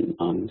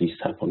on these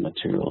type of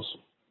materials.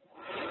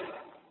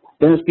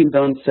 There has been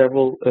done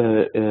several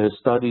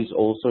studies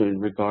also in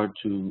regard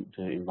to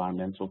the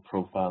environmental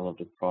profile of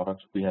the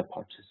products. We have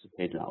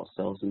participated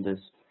ourselves in this,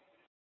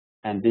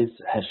 and this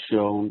has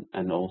shown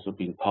and also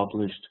been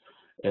published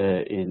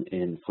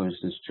in, for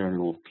instance,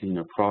 Journal of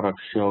Cleaner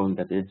Products, showing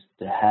that it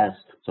has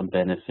some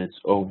benefits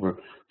over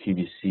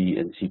PVC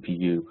and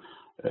TPU,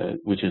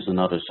 which is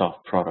another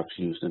soft product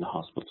used in the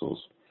hospitals.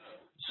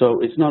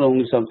 So it's not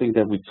only something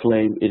that we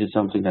claim, it is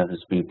something that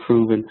has been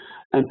proven,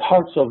 and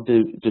parts of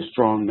the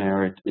strong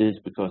merit is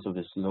because of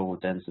this lower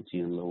density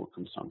and lower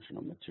consumption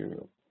of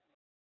material.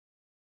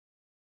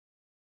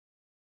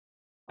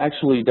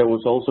 Actually, there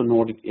was also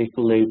Nordic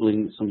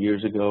Eco-Labeling some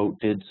years ago,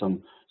 did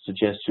some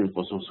suggestions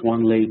for some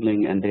SWAN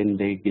labeling, and then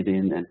they get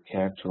in and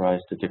characterize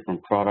the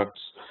different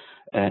products.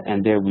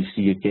 And there we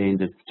see again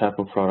the type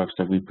of products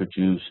that we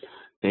produce,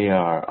 they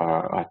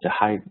are at the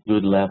high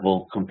good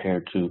level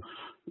compared to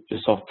the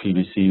soft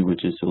PVC,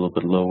 which is a little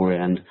bit lower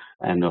end,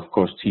 and of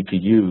course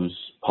TPUs,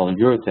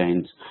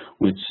 polyurethanes,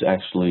 which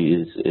actually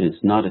is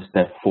not a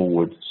step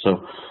forward.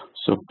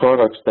 So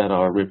products that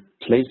are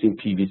replacing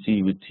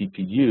PVC with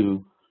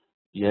TPU,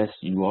 yes,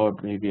 you are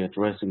maybe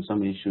addressing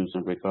some issues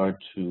in regard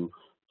to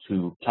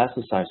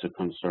plasticizer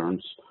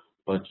concerns,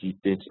 but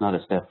it's not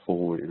a step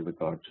forward in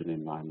regard to the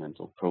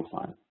environmental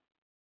profile.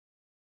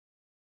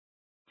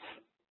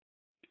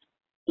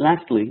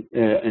 Lastly,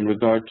 in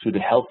regard to the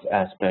health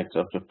aspects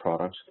of the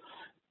products,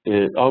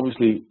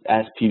 obviously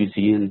as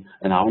PVC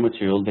and our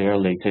material, they are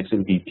latex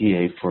and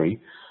BPA free,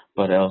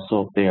 but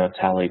also they are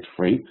phthalate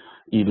free.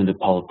 Even the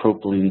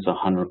polypropylene is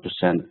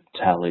 100%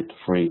 phthalate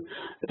free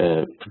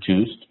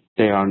produced.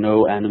 There are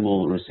no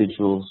animal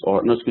residuals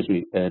or, no, excuse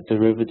me,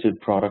 derivative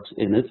products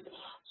in it,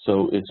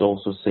 so it's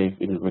also safe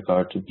in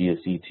regard to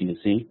BSE,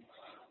 TSE.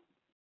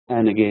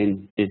 And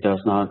again, it does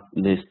not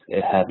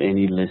have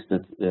any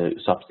listed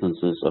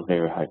substances of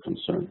very high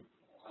concern.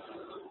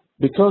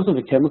 Because of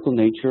the chemical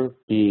nature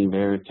being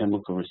very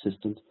chemical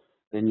resistant,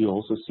 then you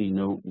also see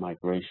no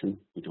migration.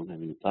 We don't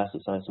have any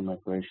plasticizer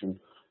migration,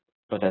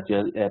 but at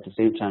the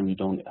same time, you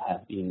don't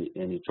have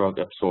any drug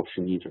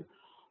absorption either.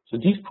 So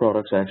these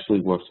products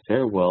actually work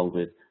very well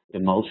with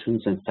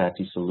emulsions and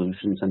fatty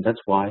solutions, and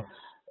that's why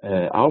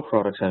our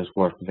products has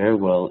worked very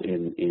well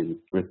in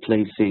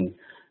replacing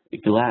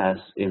glass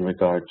in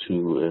regard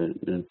to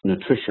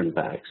nutrition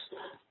bags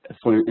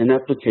for an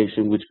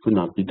application which could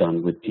not be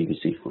done with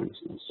PVC, for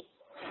instance.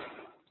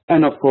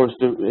 And of course,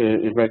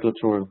 the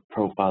regulatory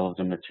profile of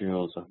the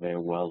materials are very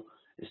well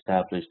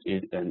established,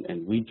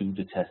 and we do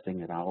the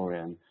testing at our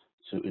end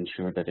to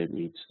ensure that it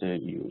meets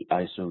the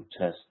ISO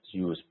test,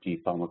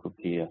 USP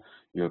Pharmacopoeia,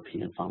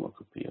 European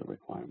Pharmacopoeia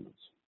requirements.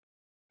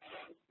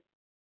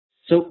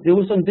 So it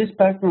was on this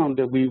background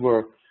that we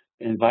were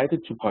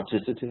invited to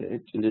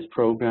participate in this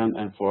program,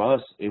 and for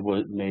us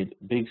it made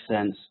big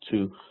sense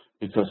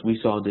because we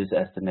saw this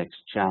as the next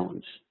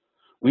challenge.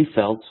 We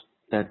felt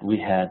that we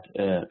had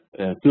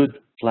a good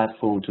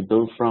platform to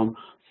build from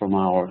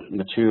our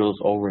materials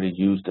already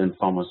used in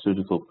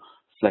pharmaceutical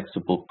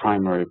flexible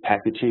primary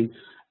packaging,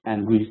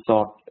 and we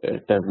thought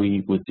that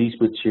we, with these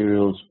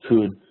materials,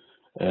 could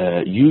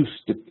use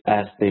it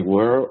as they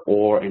were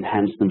or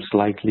enhance them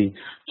slightly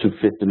to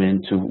fit them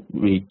in to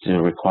meet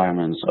the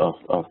requirements of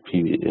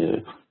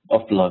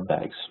blood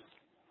bags.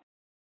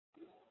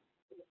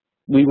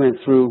 We went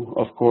through,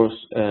 of course,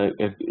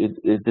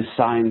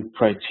 design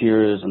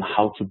criteria on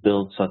how to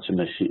build such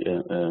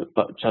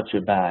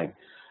a bag,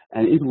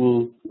 And it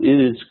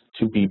is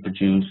to be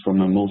produced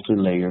from a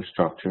multi-layer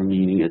structure,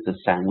 meaning it's a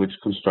sandwich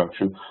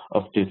construction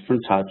of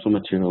different types of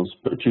materials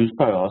produced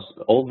by us,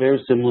 all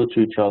very similar to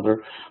each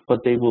other,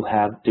 but they will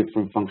have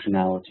different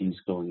functionalities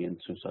going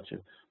into such a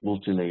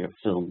multi-layer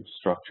film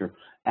structure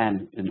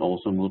and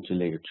also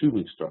multi-layer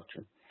tubing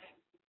structure.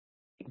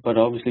 But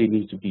obviously it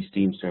needs to be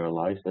steam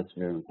sterilized, that's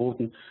very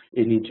important.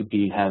 It needs to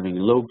be having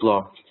low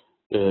block,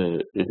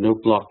 no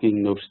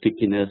blocking, no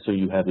stickiness, so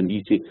you have an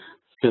easy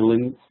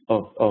filling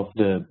of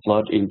the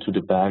blood into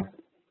the bag.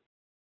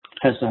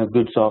 Has to have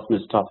good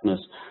softness, toughness,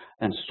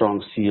 and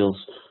strong seals,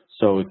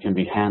 so it can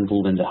be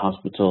handled in the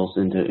hospitals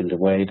in the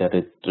way that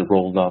it's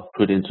rolled up,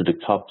 put into the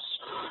cups.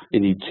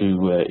 It need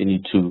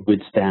to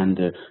withstand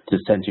the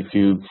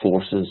centrifuge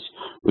forces,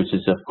 which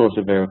is of course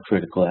a very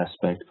critical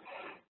aspect.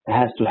 It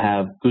has to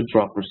have good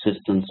drop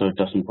resistance, so it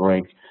doesn't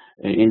break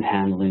in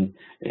handling,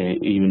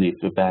 even if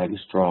the bag is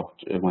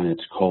dropped when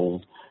it's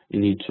cold. You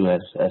need to,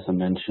 as I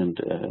mentioned,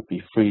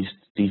 be freezed,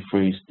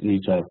 defreezed. You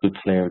need to have good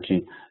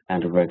clarity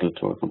and a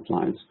regulatory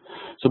compliance.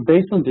 So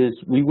based on this,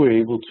 we were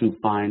able to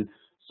find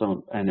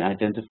some and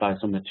identify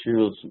some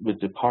materials with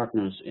the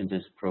partners in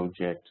this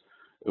project,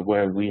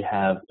 where we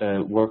have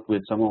worked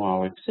with some of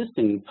our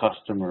existing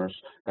customers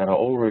that are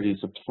already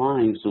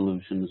supplying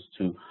solutions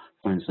to,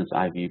 for instance,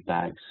 IV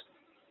bags.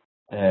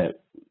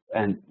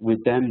 And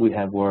with them, we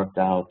have worked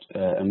out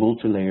a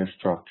multi-layer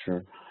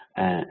structure,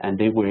 and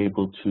they were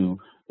able to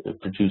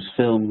produce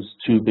films,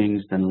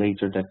 tubings, then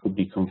later that could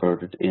be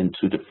converted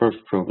into the first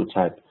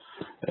prototype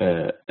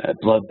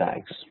blood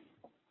bags.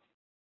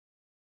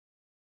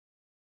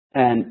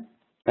 And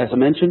as I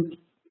mentioned,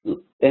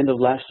 end of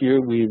last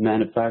year we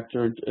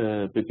manufactured,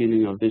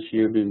 beginning of this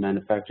year we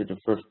manufactured the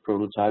first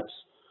prototypes.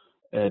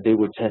 They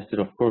were tested,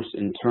 of course,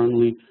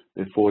 internally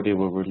before they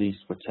were released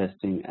for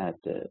testing at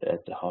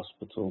the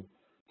hospital,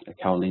 at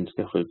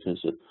Karolinska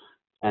Sjukhuset.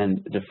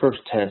 And the first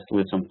test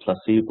with some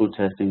placebo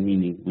testing,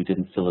 meaning we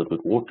didn't fill it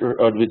with water,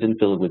 or we didn't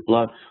fill it with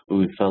blood, but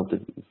we filled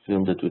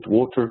it with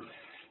water.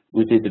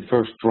 We did the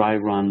first dry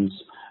runs,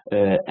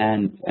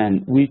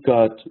 and we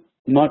got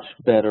much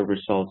better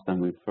results than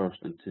we first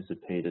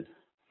anticipated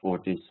for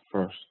this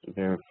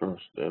very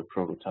first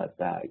prototype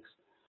bags,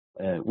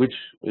 which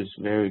is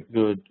very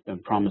good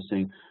and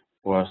promising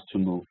for us to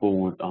move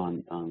forward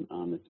on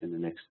it in the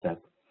next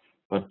step.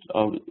 But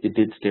it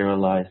did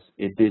sterilize,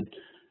 it did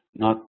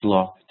not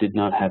block, did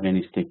not have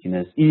any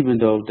stickiness, even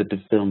though that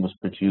the film was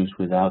produced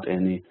without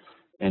any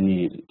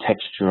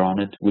texture on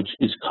it, which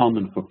is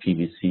common for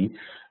PVC.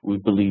 We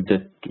believe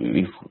that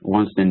if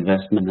once the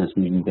investment has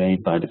been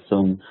made by the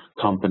film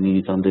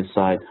companies on this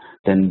side,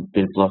 then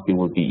the blocking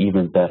will be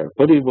even better.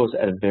 But it was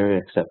at a very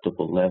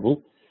acceptable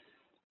level.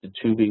 The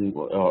tubing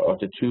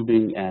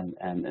and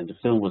the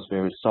film was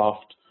very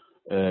soft.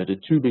 The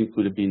tubing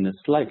could have been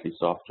slightly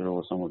softer,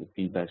 or some of the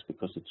feedbacks,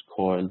 because it's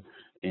coiled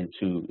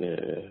into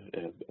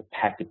a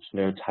package,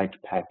 very tight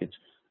package,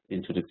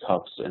 into the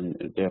cups, and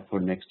therefore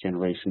next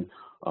generation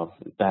of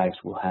bags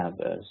will have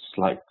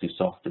slightly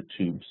softer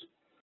tubes.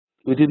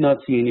 We did not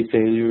see any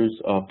failures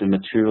of the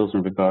materials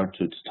in regard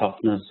to its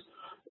toughness,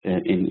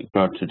 in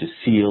regard to the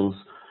seals.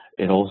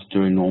 It also,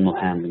 during normal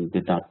handling,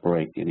 did not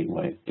break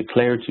anyway. The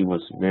clarity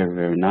was very,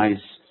 very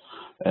nice.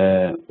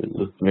 It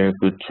looked very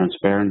good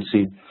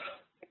transparency.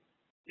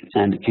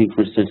 And the kink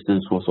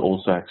resistance was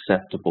also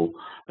acceptable,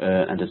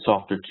 and the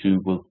softer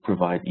tube will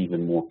provide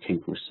even more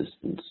kink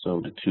resistance,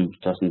 so the tube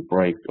doesn't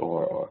break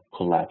or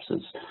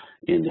collapses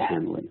in the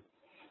handling.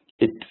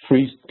 It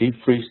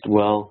defreezed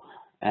well,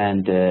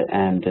 and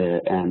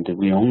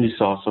we only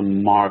saw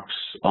some marks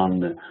from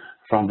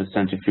the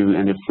centrifuge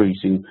and the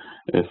freezing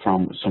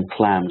from some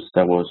clamps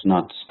that was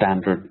not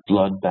standard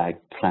blood bag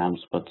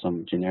clamps, but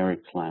some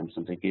generic clamps,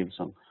 and they gave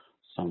some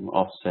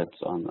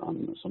offsets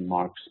on some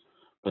marks.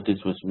 But this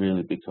was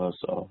really because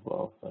of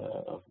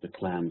the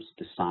clamps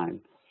design.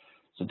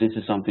 So this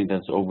is something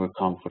that's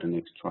overcome for the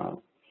next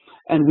trial.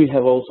 And we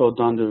have also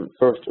done the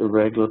first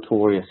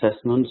regulatory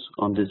assessments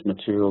on these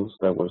materials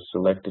that were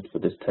selected for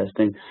this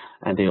testing,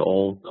 and they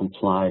all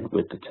complied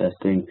with the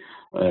testing,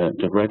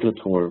 the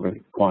regulatory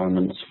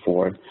requirements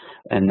for it.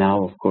 And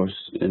now, of course,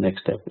 the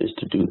next step is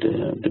to do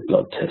the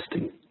blood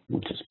testing,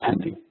 which is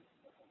pending.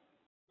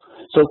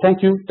 So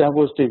thank you. That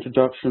was the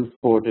introduction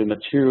for the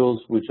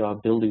materials which are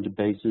building the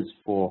basis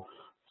for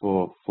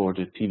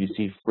the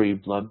PVC-free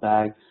blood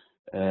bag.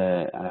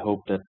 I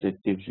hope that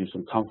it gives you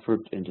some comfort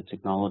in the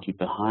technology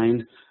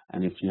behind.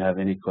 And if you have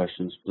any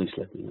questions, please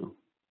let me know.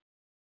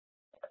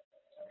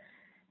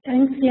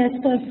 Thanks,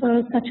 Jesper,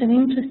 for such an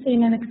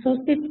interesting and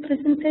exhaustive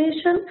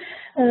presentation.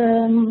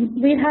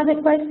 We have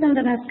a question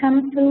that has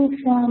come through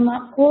from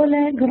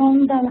Ole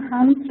Grondal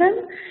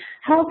Hansen.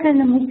 How can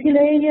a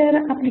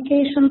multi-layer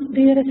applications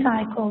be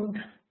recycled?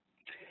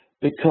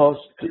 Because,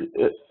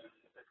 can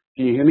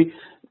you hear me?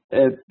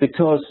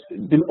 Because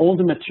all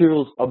the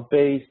materials are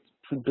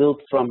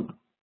built from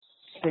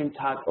same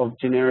type of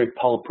generic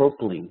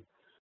polypropylene.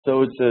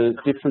 So it's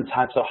different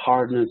types of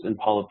hardness in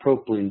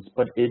polypropylenes,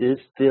 but it is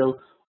still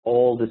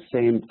all the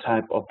same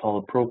type of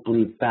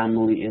polypropylene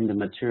family in the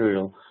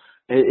material.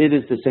 It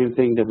is the same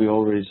thing that we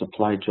already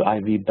supply to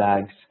IV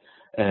bags,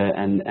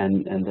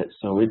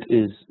 so it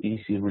is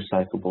easily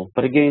recyclable.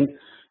 But again,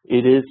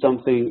 it is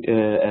something,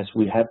 as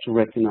we have to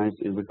recognize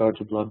in regard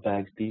to blood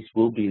bags, these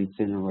will be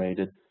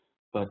incinerated,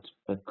 but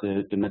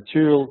the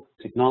material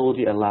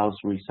technology allows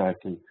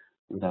recycling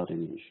without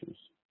any issues.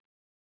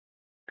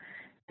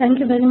 Thank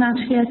you very much,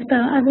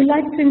 Jesper. I would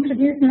like to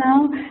introduce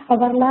now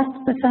our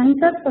last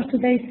presenter for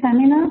today's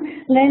seminar,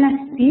 Lena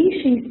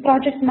Spee. She is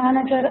project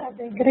manager at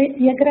the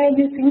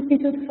Jagrelius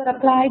Institute for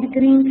Applied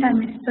Green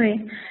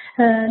Chemistry.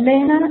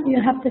 Lena,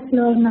 you have the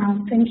floor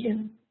now. Thank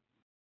you.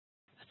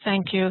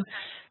 Thank you.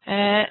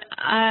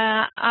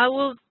 I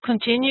will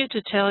continue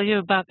to tell you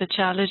about the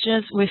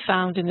challenges we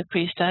found in the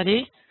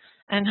pre-study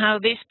and how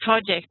this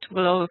project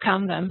will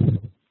overcome them.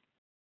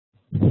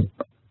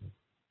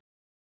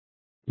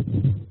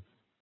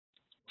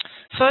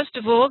 First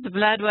of all, the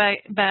blood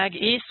bag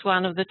is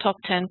one of the top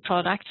 10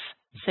 products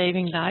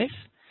saving life.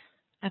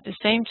 At the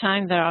same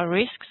time, there are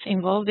risks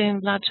involved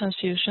in blood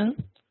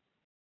transfusion.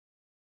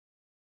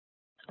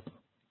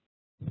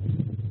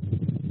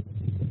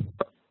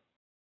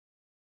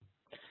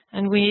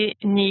 And we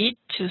need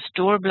to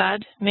store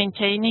blood,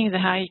 maintaining the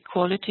high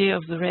quality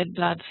of the red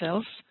blood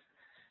cells.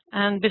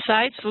 And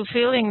besides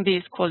fulfilling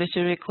these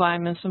quality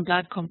requirements on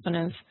blood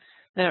components,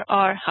 there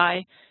are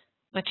high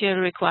material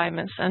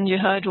requirements. And you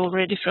heard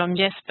already from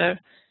Jesper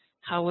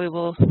how we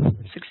will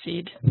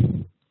succeed.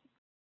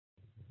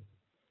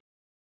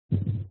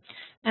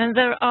 And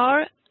there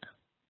are,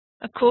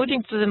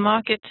 according to the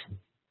market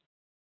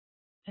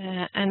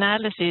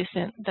analysis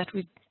that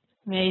we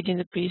made in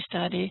the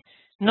pre-study,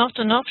 not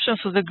an option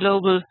for the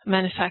global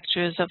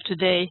manufacturers of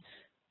today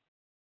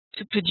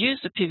to produce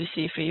a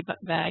PVC-free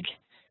bag.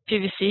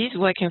 PVC is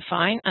working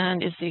fine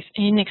and is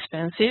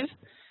inexpensive,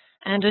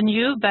 and a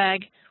new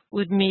bag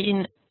would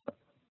mean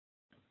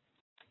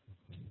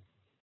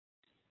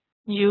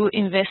new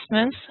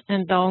investments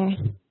and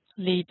long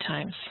lead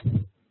times.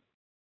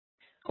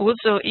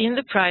 Also, in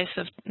the price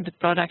of the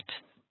product,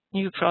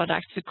 new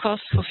products, the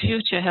cost for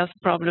future health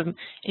problem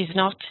is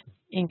not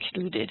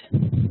included.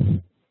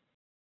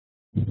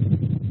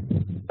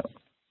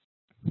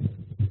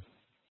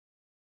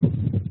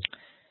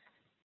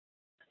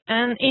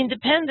 And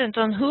independent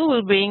on who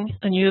will bring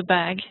a new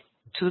bag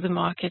to the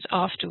market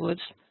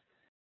afterwards,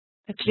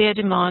 a clear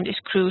demand is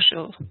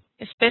crucial,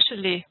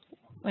 especially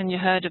when you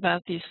heard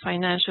about these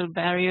financial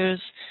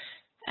barriers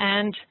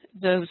and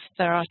those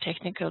there are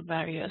technical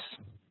barriers.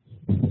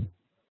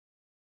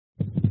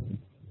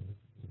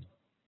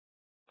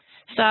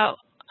 So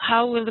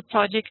how will the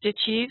project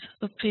achieve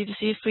a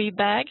PVC-free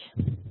bag?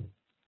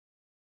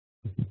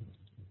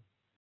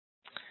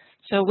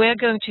 So we're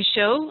going to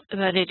show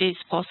that it is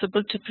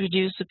possible to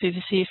produce a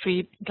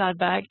PVC-free blood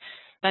bag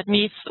that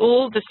meets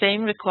all the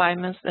same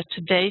requirements that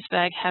today's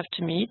bag have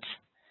to meet.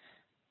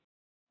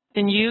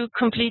 The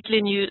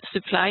completely new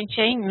supply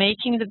chain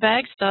making the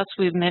bag starts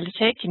with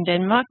Melitech in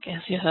Denmark,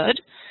 as you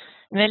heard.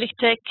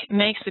 Melitech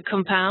makes the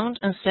compound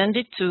and sends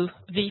it to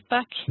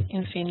Vipak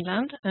in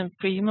Finland and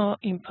Primo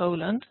in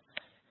Poland.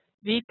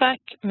 Vipak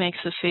makes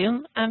the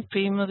film and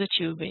Primo the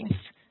tubings.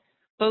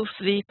 Both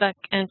Vipak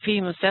and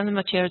Primo send the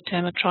material to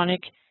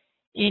Hemotronic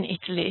in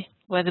Italy,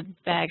 where the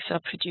bags are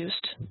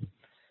produced.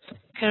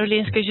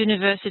 Karolinska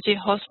University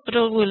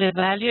Hospital will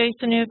evaluate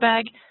the new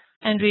bag,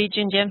 and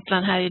Region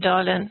Jämtland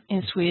Härjedalen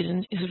in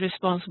Sweden is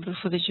responsible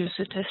for the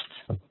user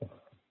tests.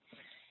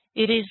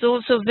 It is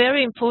also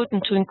very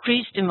important to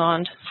increase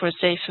demand for a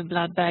safer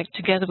blood bag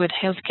together with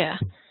healthcare.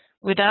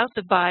 Without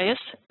the bias,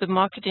 the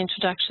market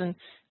introduction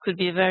could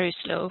be very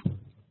slow.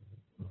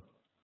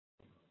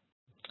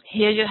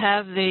 Here you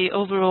have the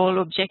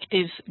overall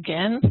objectives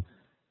again.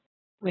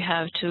 We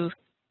have to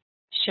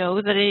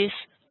show that it is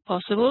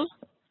possible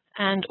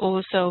and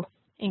also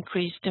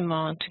increase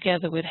demand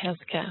together with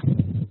healthcare.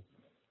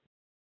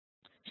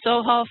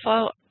 So how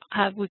far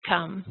have we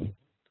come?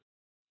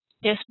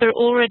 Jesper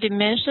already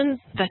mentioned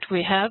that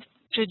we have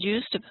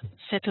produced a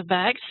set of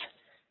bags,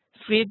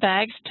 3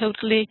 bags,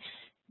 totally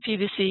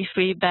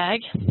PVC-free bag,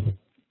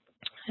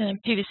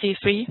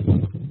 PVC-free.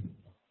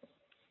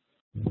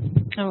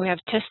 And we have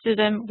tested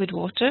them with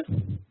water.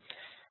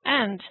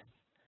 And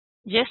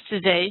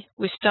yesterday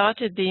we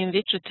started the in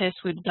vitro test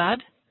with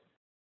blood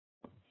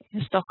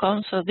in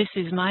Stockholm. So this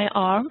is my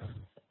arm.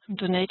 I'm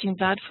donating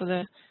blood for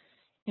the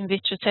in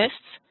vitro tests.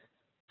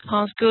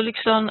 Hans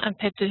Gulliksson and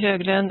Petter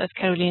Höglund at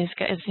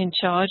Karolinska is in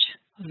charge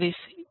of this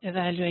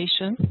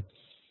evaluation.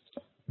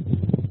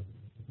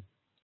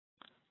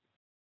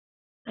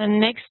 And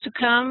next to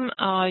come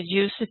are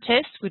user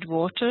tests with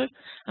water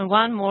and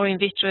 1 more in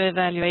vitro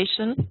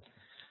evaluation.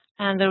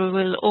 And there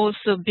will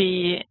also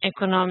be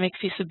economic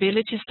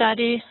feasibility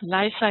study,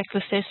 life cycle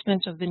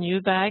assessment of the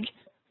new bag.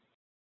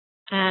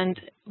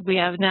 And we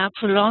have now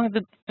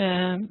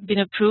been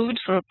approved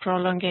for a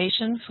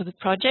prolongation for the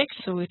project,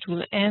 so it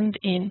will end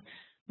in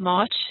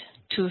March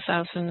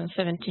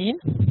 2017.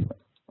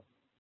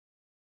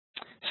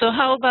 So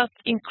how about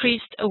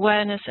increased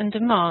awareness and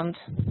demand?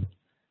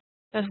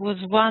 That was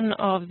one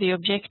of the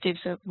objectives,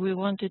 that we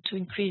wanted to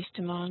increase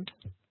demand.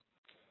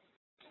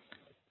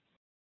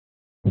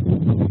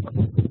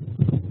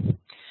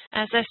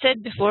 As I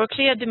said before,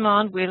 clear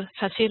demand will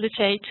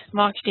facilitate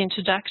market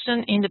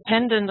introduction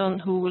independent on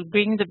who will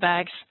bring the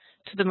bags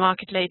to the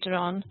market later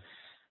on.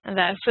 And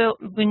therefore,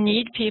 we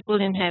need people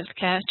in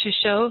healthcare to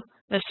show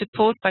their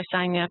support by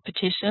signing a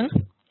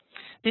petition.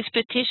 This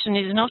petition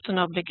is not an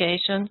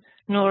obligation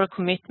nor a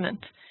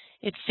commitment.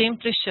 It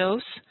simply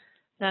shows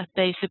that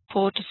they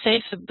support a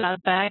safer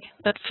blood bag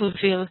that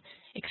fulfill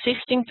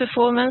existing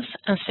performance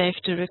and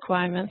safety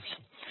requirements.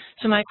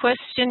 So my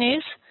question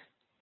is,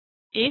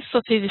 if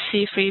a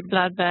PVC-free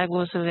blood bag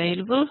was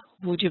available,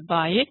 would you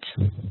buy it?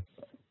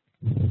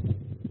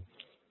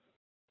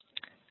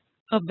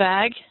 A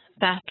bag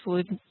that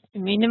would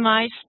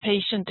minimize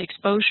patient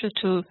exposure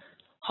to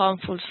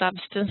harmful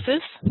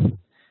substances,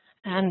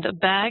 and a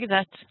bag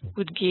that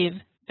would give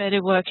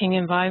better working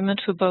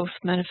environment for both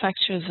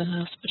manufacturers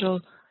and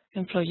hospital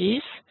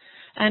employees,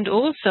 and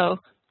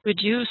also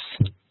reduce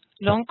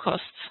long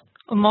costs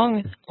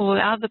among all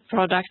other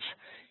products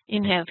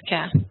in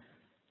healthcare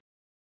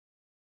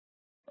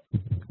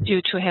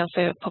due to a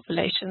healthier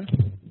population.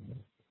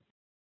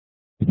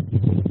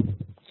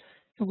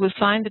 You will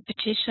find the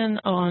petition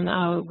on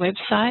our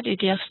website. You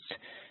just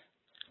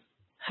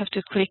have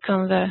to click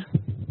on the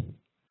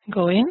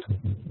go in.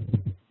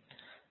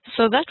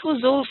 So that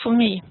was all for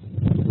me.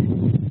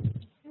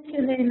 Thank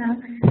you,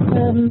 Lena.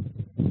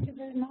 Thank you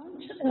very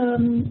much. I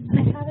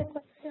have a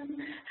question.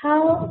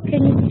 How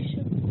can you be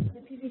sure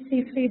the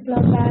PVC-free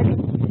blood bag?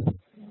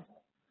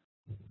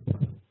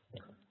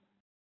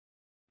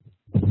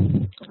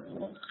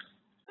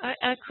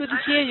 I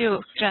couldn't hear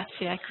you,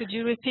 Grazia. Could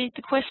you repeat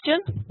the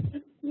question?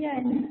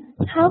 Yes.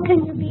 How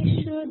can you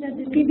be sure that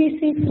the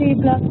PVC-free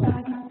blood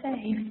bag is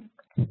safe?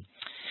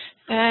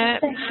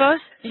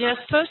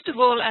 First of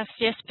all, as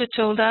Jesper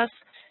told us,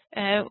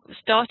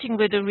 starting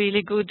with a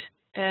really good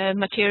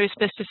material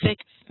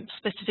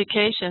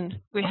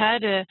specification. We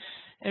had a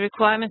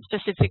requirement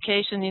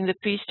specification in the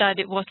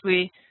pre-study what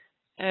we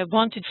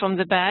wanted from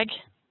the bag,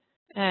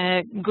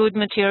 good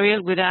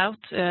material without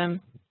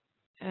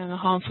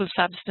harmful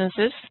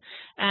substances,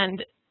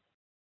 and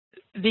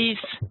these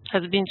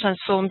have been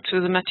transformed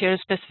to the material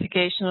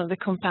specification of the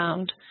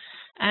compound.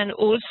 And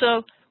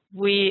also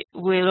we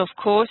will of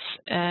course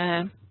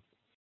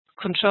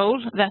control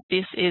that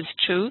this is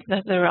true,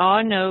 that there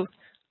are none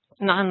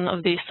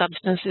of these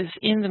substances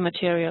in the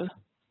material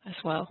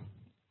as well.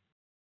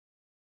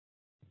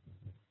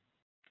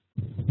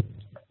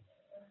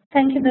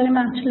 Thank you very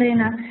much,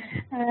 Lena.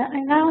 I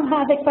now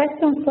have a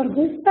question for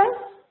Gustav.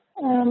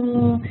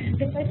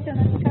 The question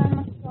has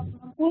come from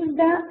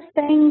Hulda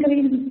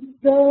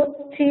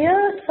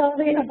Stengridsdottir.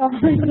 Sorry about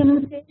my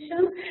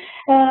pronunciation.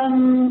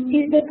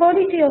 Is the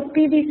quality of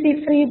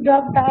PVC-free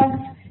blood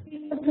bags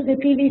equal to the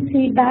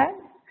PVC bag?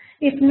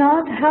 If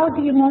not, how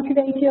do you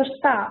motivate your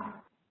staff?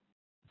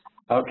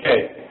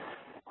 Okay.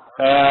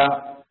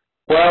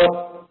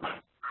 Well,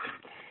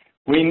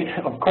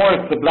 of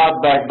course, the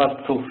blood bag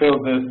must fulfill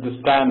the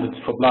standards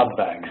for blood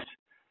bags.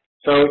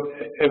 So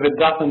if it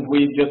doesn't,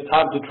 we just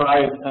have to try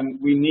it, and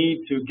we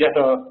need to get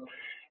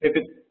if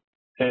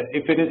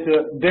it is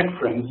a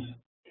difference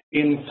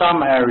in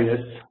some areas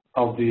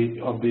of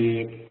the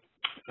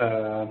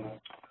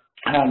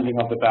handling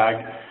of the bag,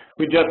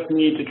 we just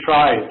need to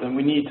try it, and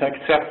we need to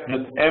accept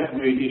that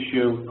every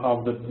issue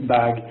of the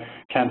bag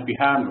can't be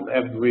handled,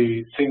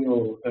 every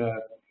single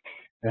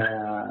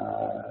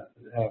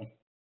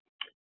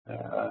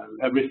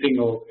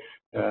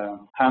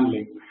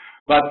handling.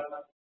 But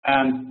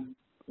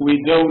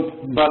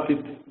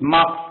it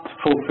must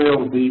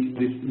fulfill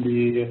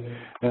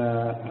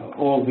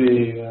all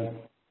the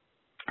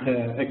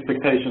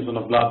expectations on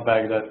a blood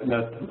bag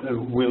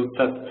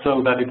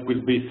so that it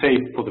will be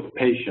safe for the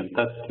patient.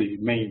 That's the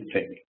main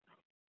thing.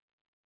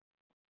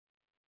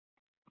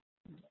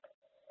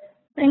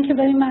 Thank you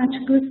very much,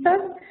 Gustav.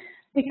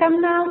 We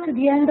come now to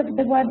the end of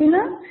the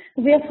webinar.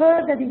 We have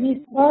heard that it is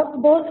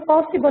both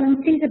possible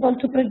and feasible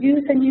to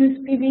produce and use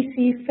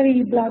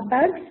PVC-free blood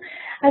bags.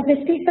 As the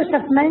speakers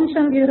have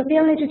mentioned, the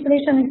European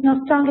legislation is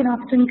not strong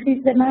enough to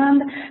increase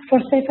demand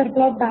for safer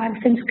blood bags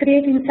and to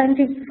create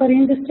incentives for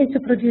industry to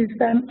produce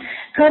them.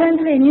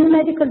 Currently, a new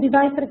medical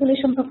device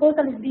regulation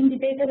proposal is being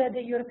debated at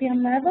the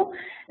European level,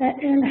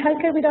 and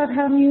Healthcare Without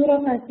Harm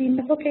Europe has been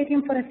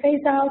advocating for a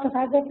phase-out of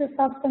hazardous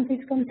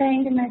substances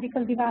contained in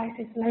medical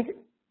devices like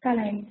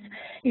phthalates,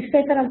 if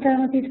safer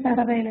alternatives are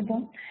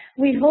available.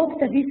 We hope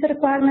that this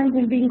requirement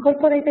will be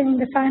incorporated in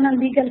the final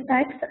legal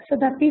text so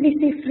that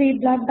PVC-free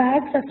blood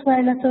bags, as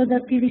well as other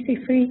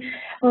PVC-free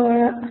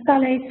or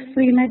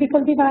phthalate-free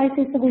medical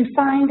devices, will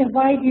find a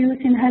wide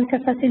use in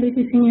healthcare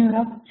facilities in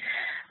Europe.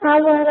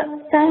 Our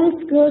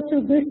thanks go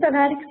to Gustav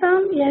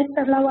Eriksson,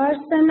 Jesper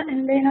Lauarsen,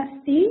 and Lena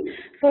Stig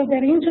for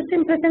their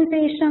interesting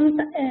presentations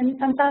and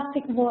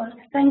fantastic work.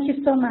 Thank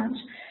you so much.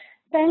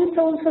 Thanks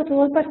also to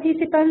all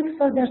participants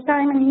for their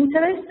time and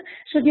interest.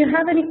 Should you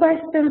have any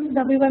questions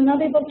that we were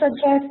not able to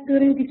address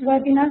during this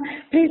webinar,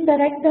 please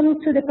direct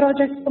them to the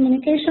project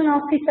communication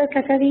officer,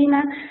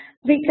 Katarina,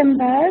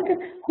 Wickenberg,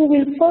 who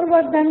will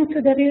forward them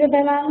to the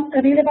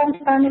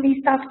relevant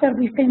panelists after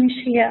we finish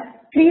here.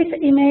 Please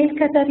email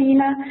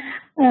Katarina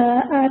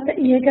at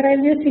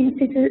jagrelius.se.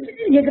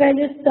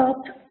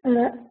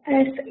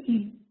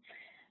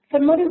 For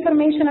more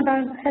information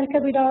about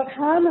Healthcare Without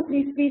Harm,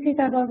 please visit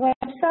our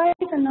website,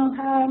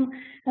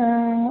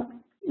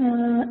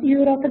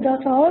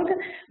 noharmeurope.org,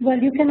 where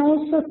you can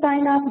also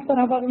sign up for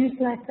our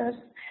newsletters.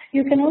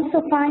 You can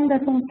also find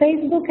us on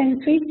Facebook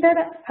and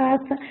Twitter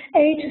at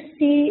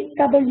HCWH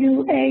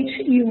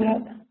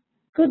Europe.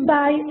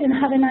 Goodbye and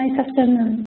have a nice afternoon.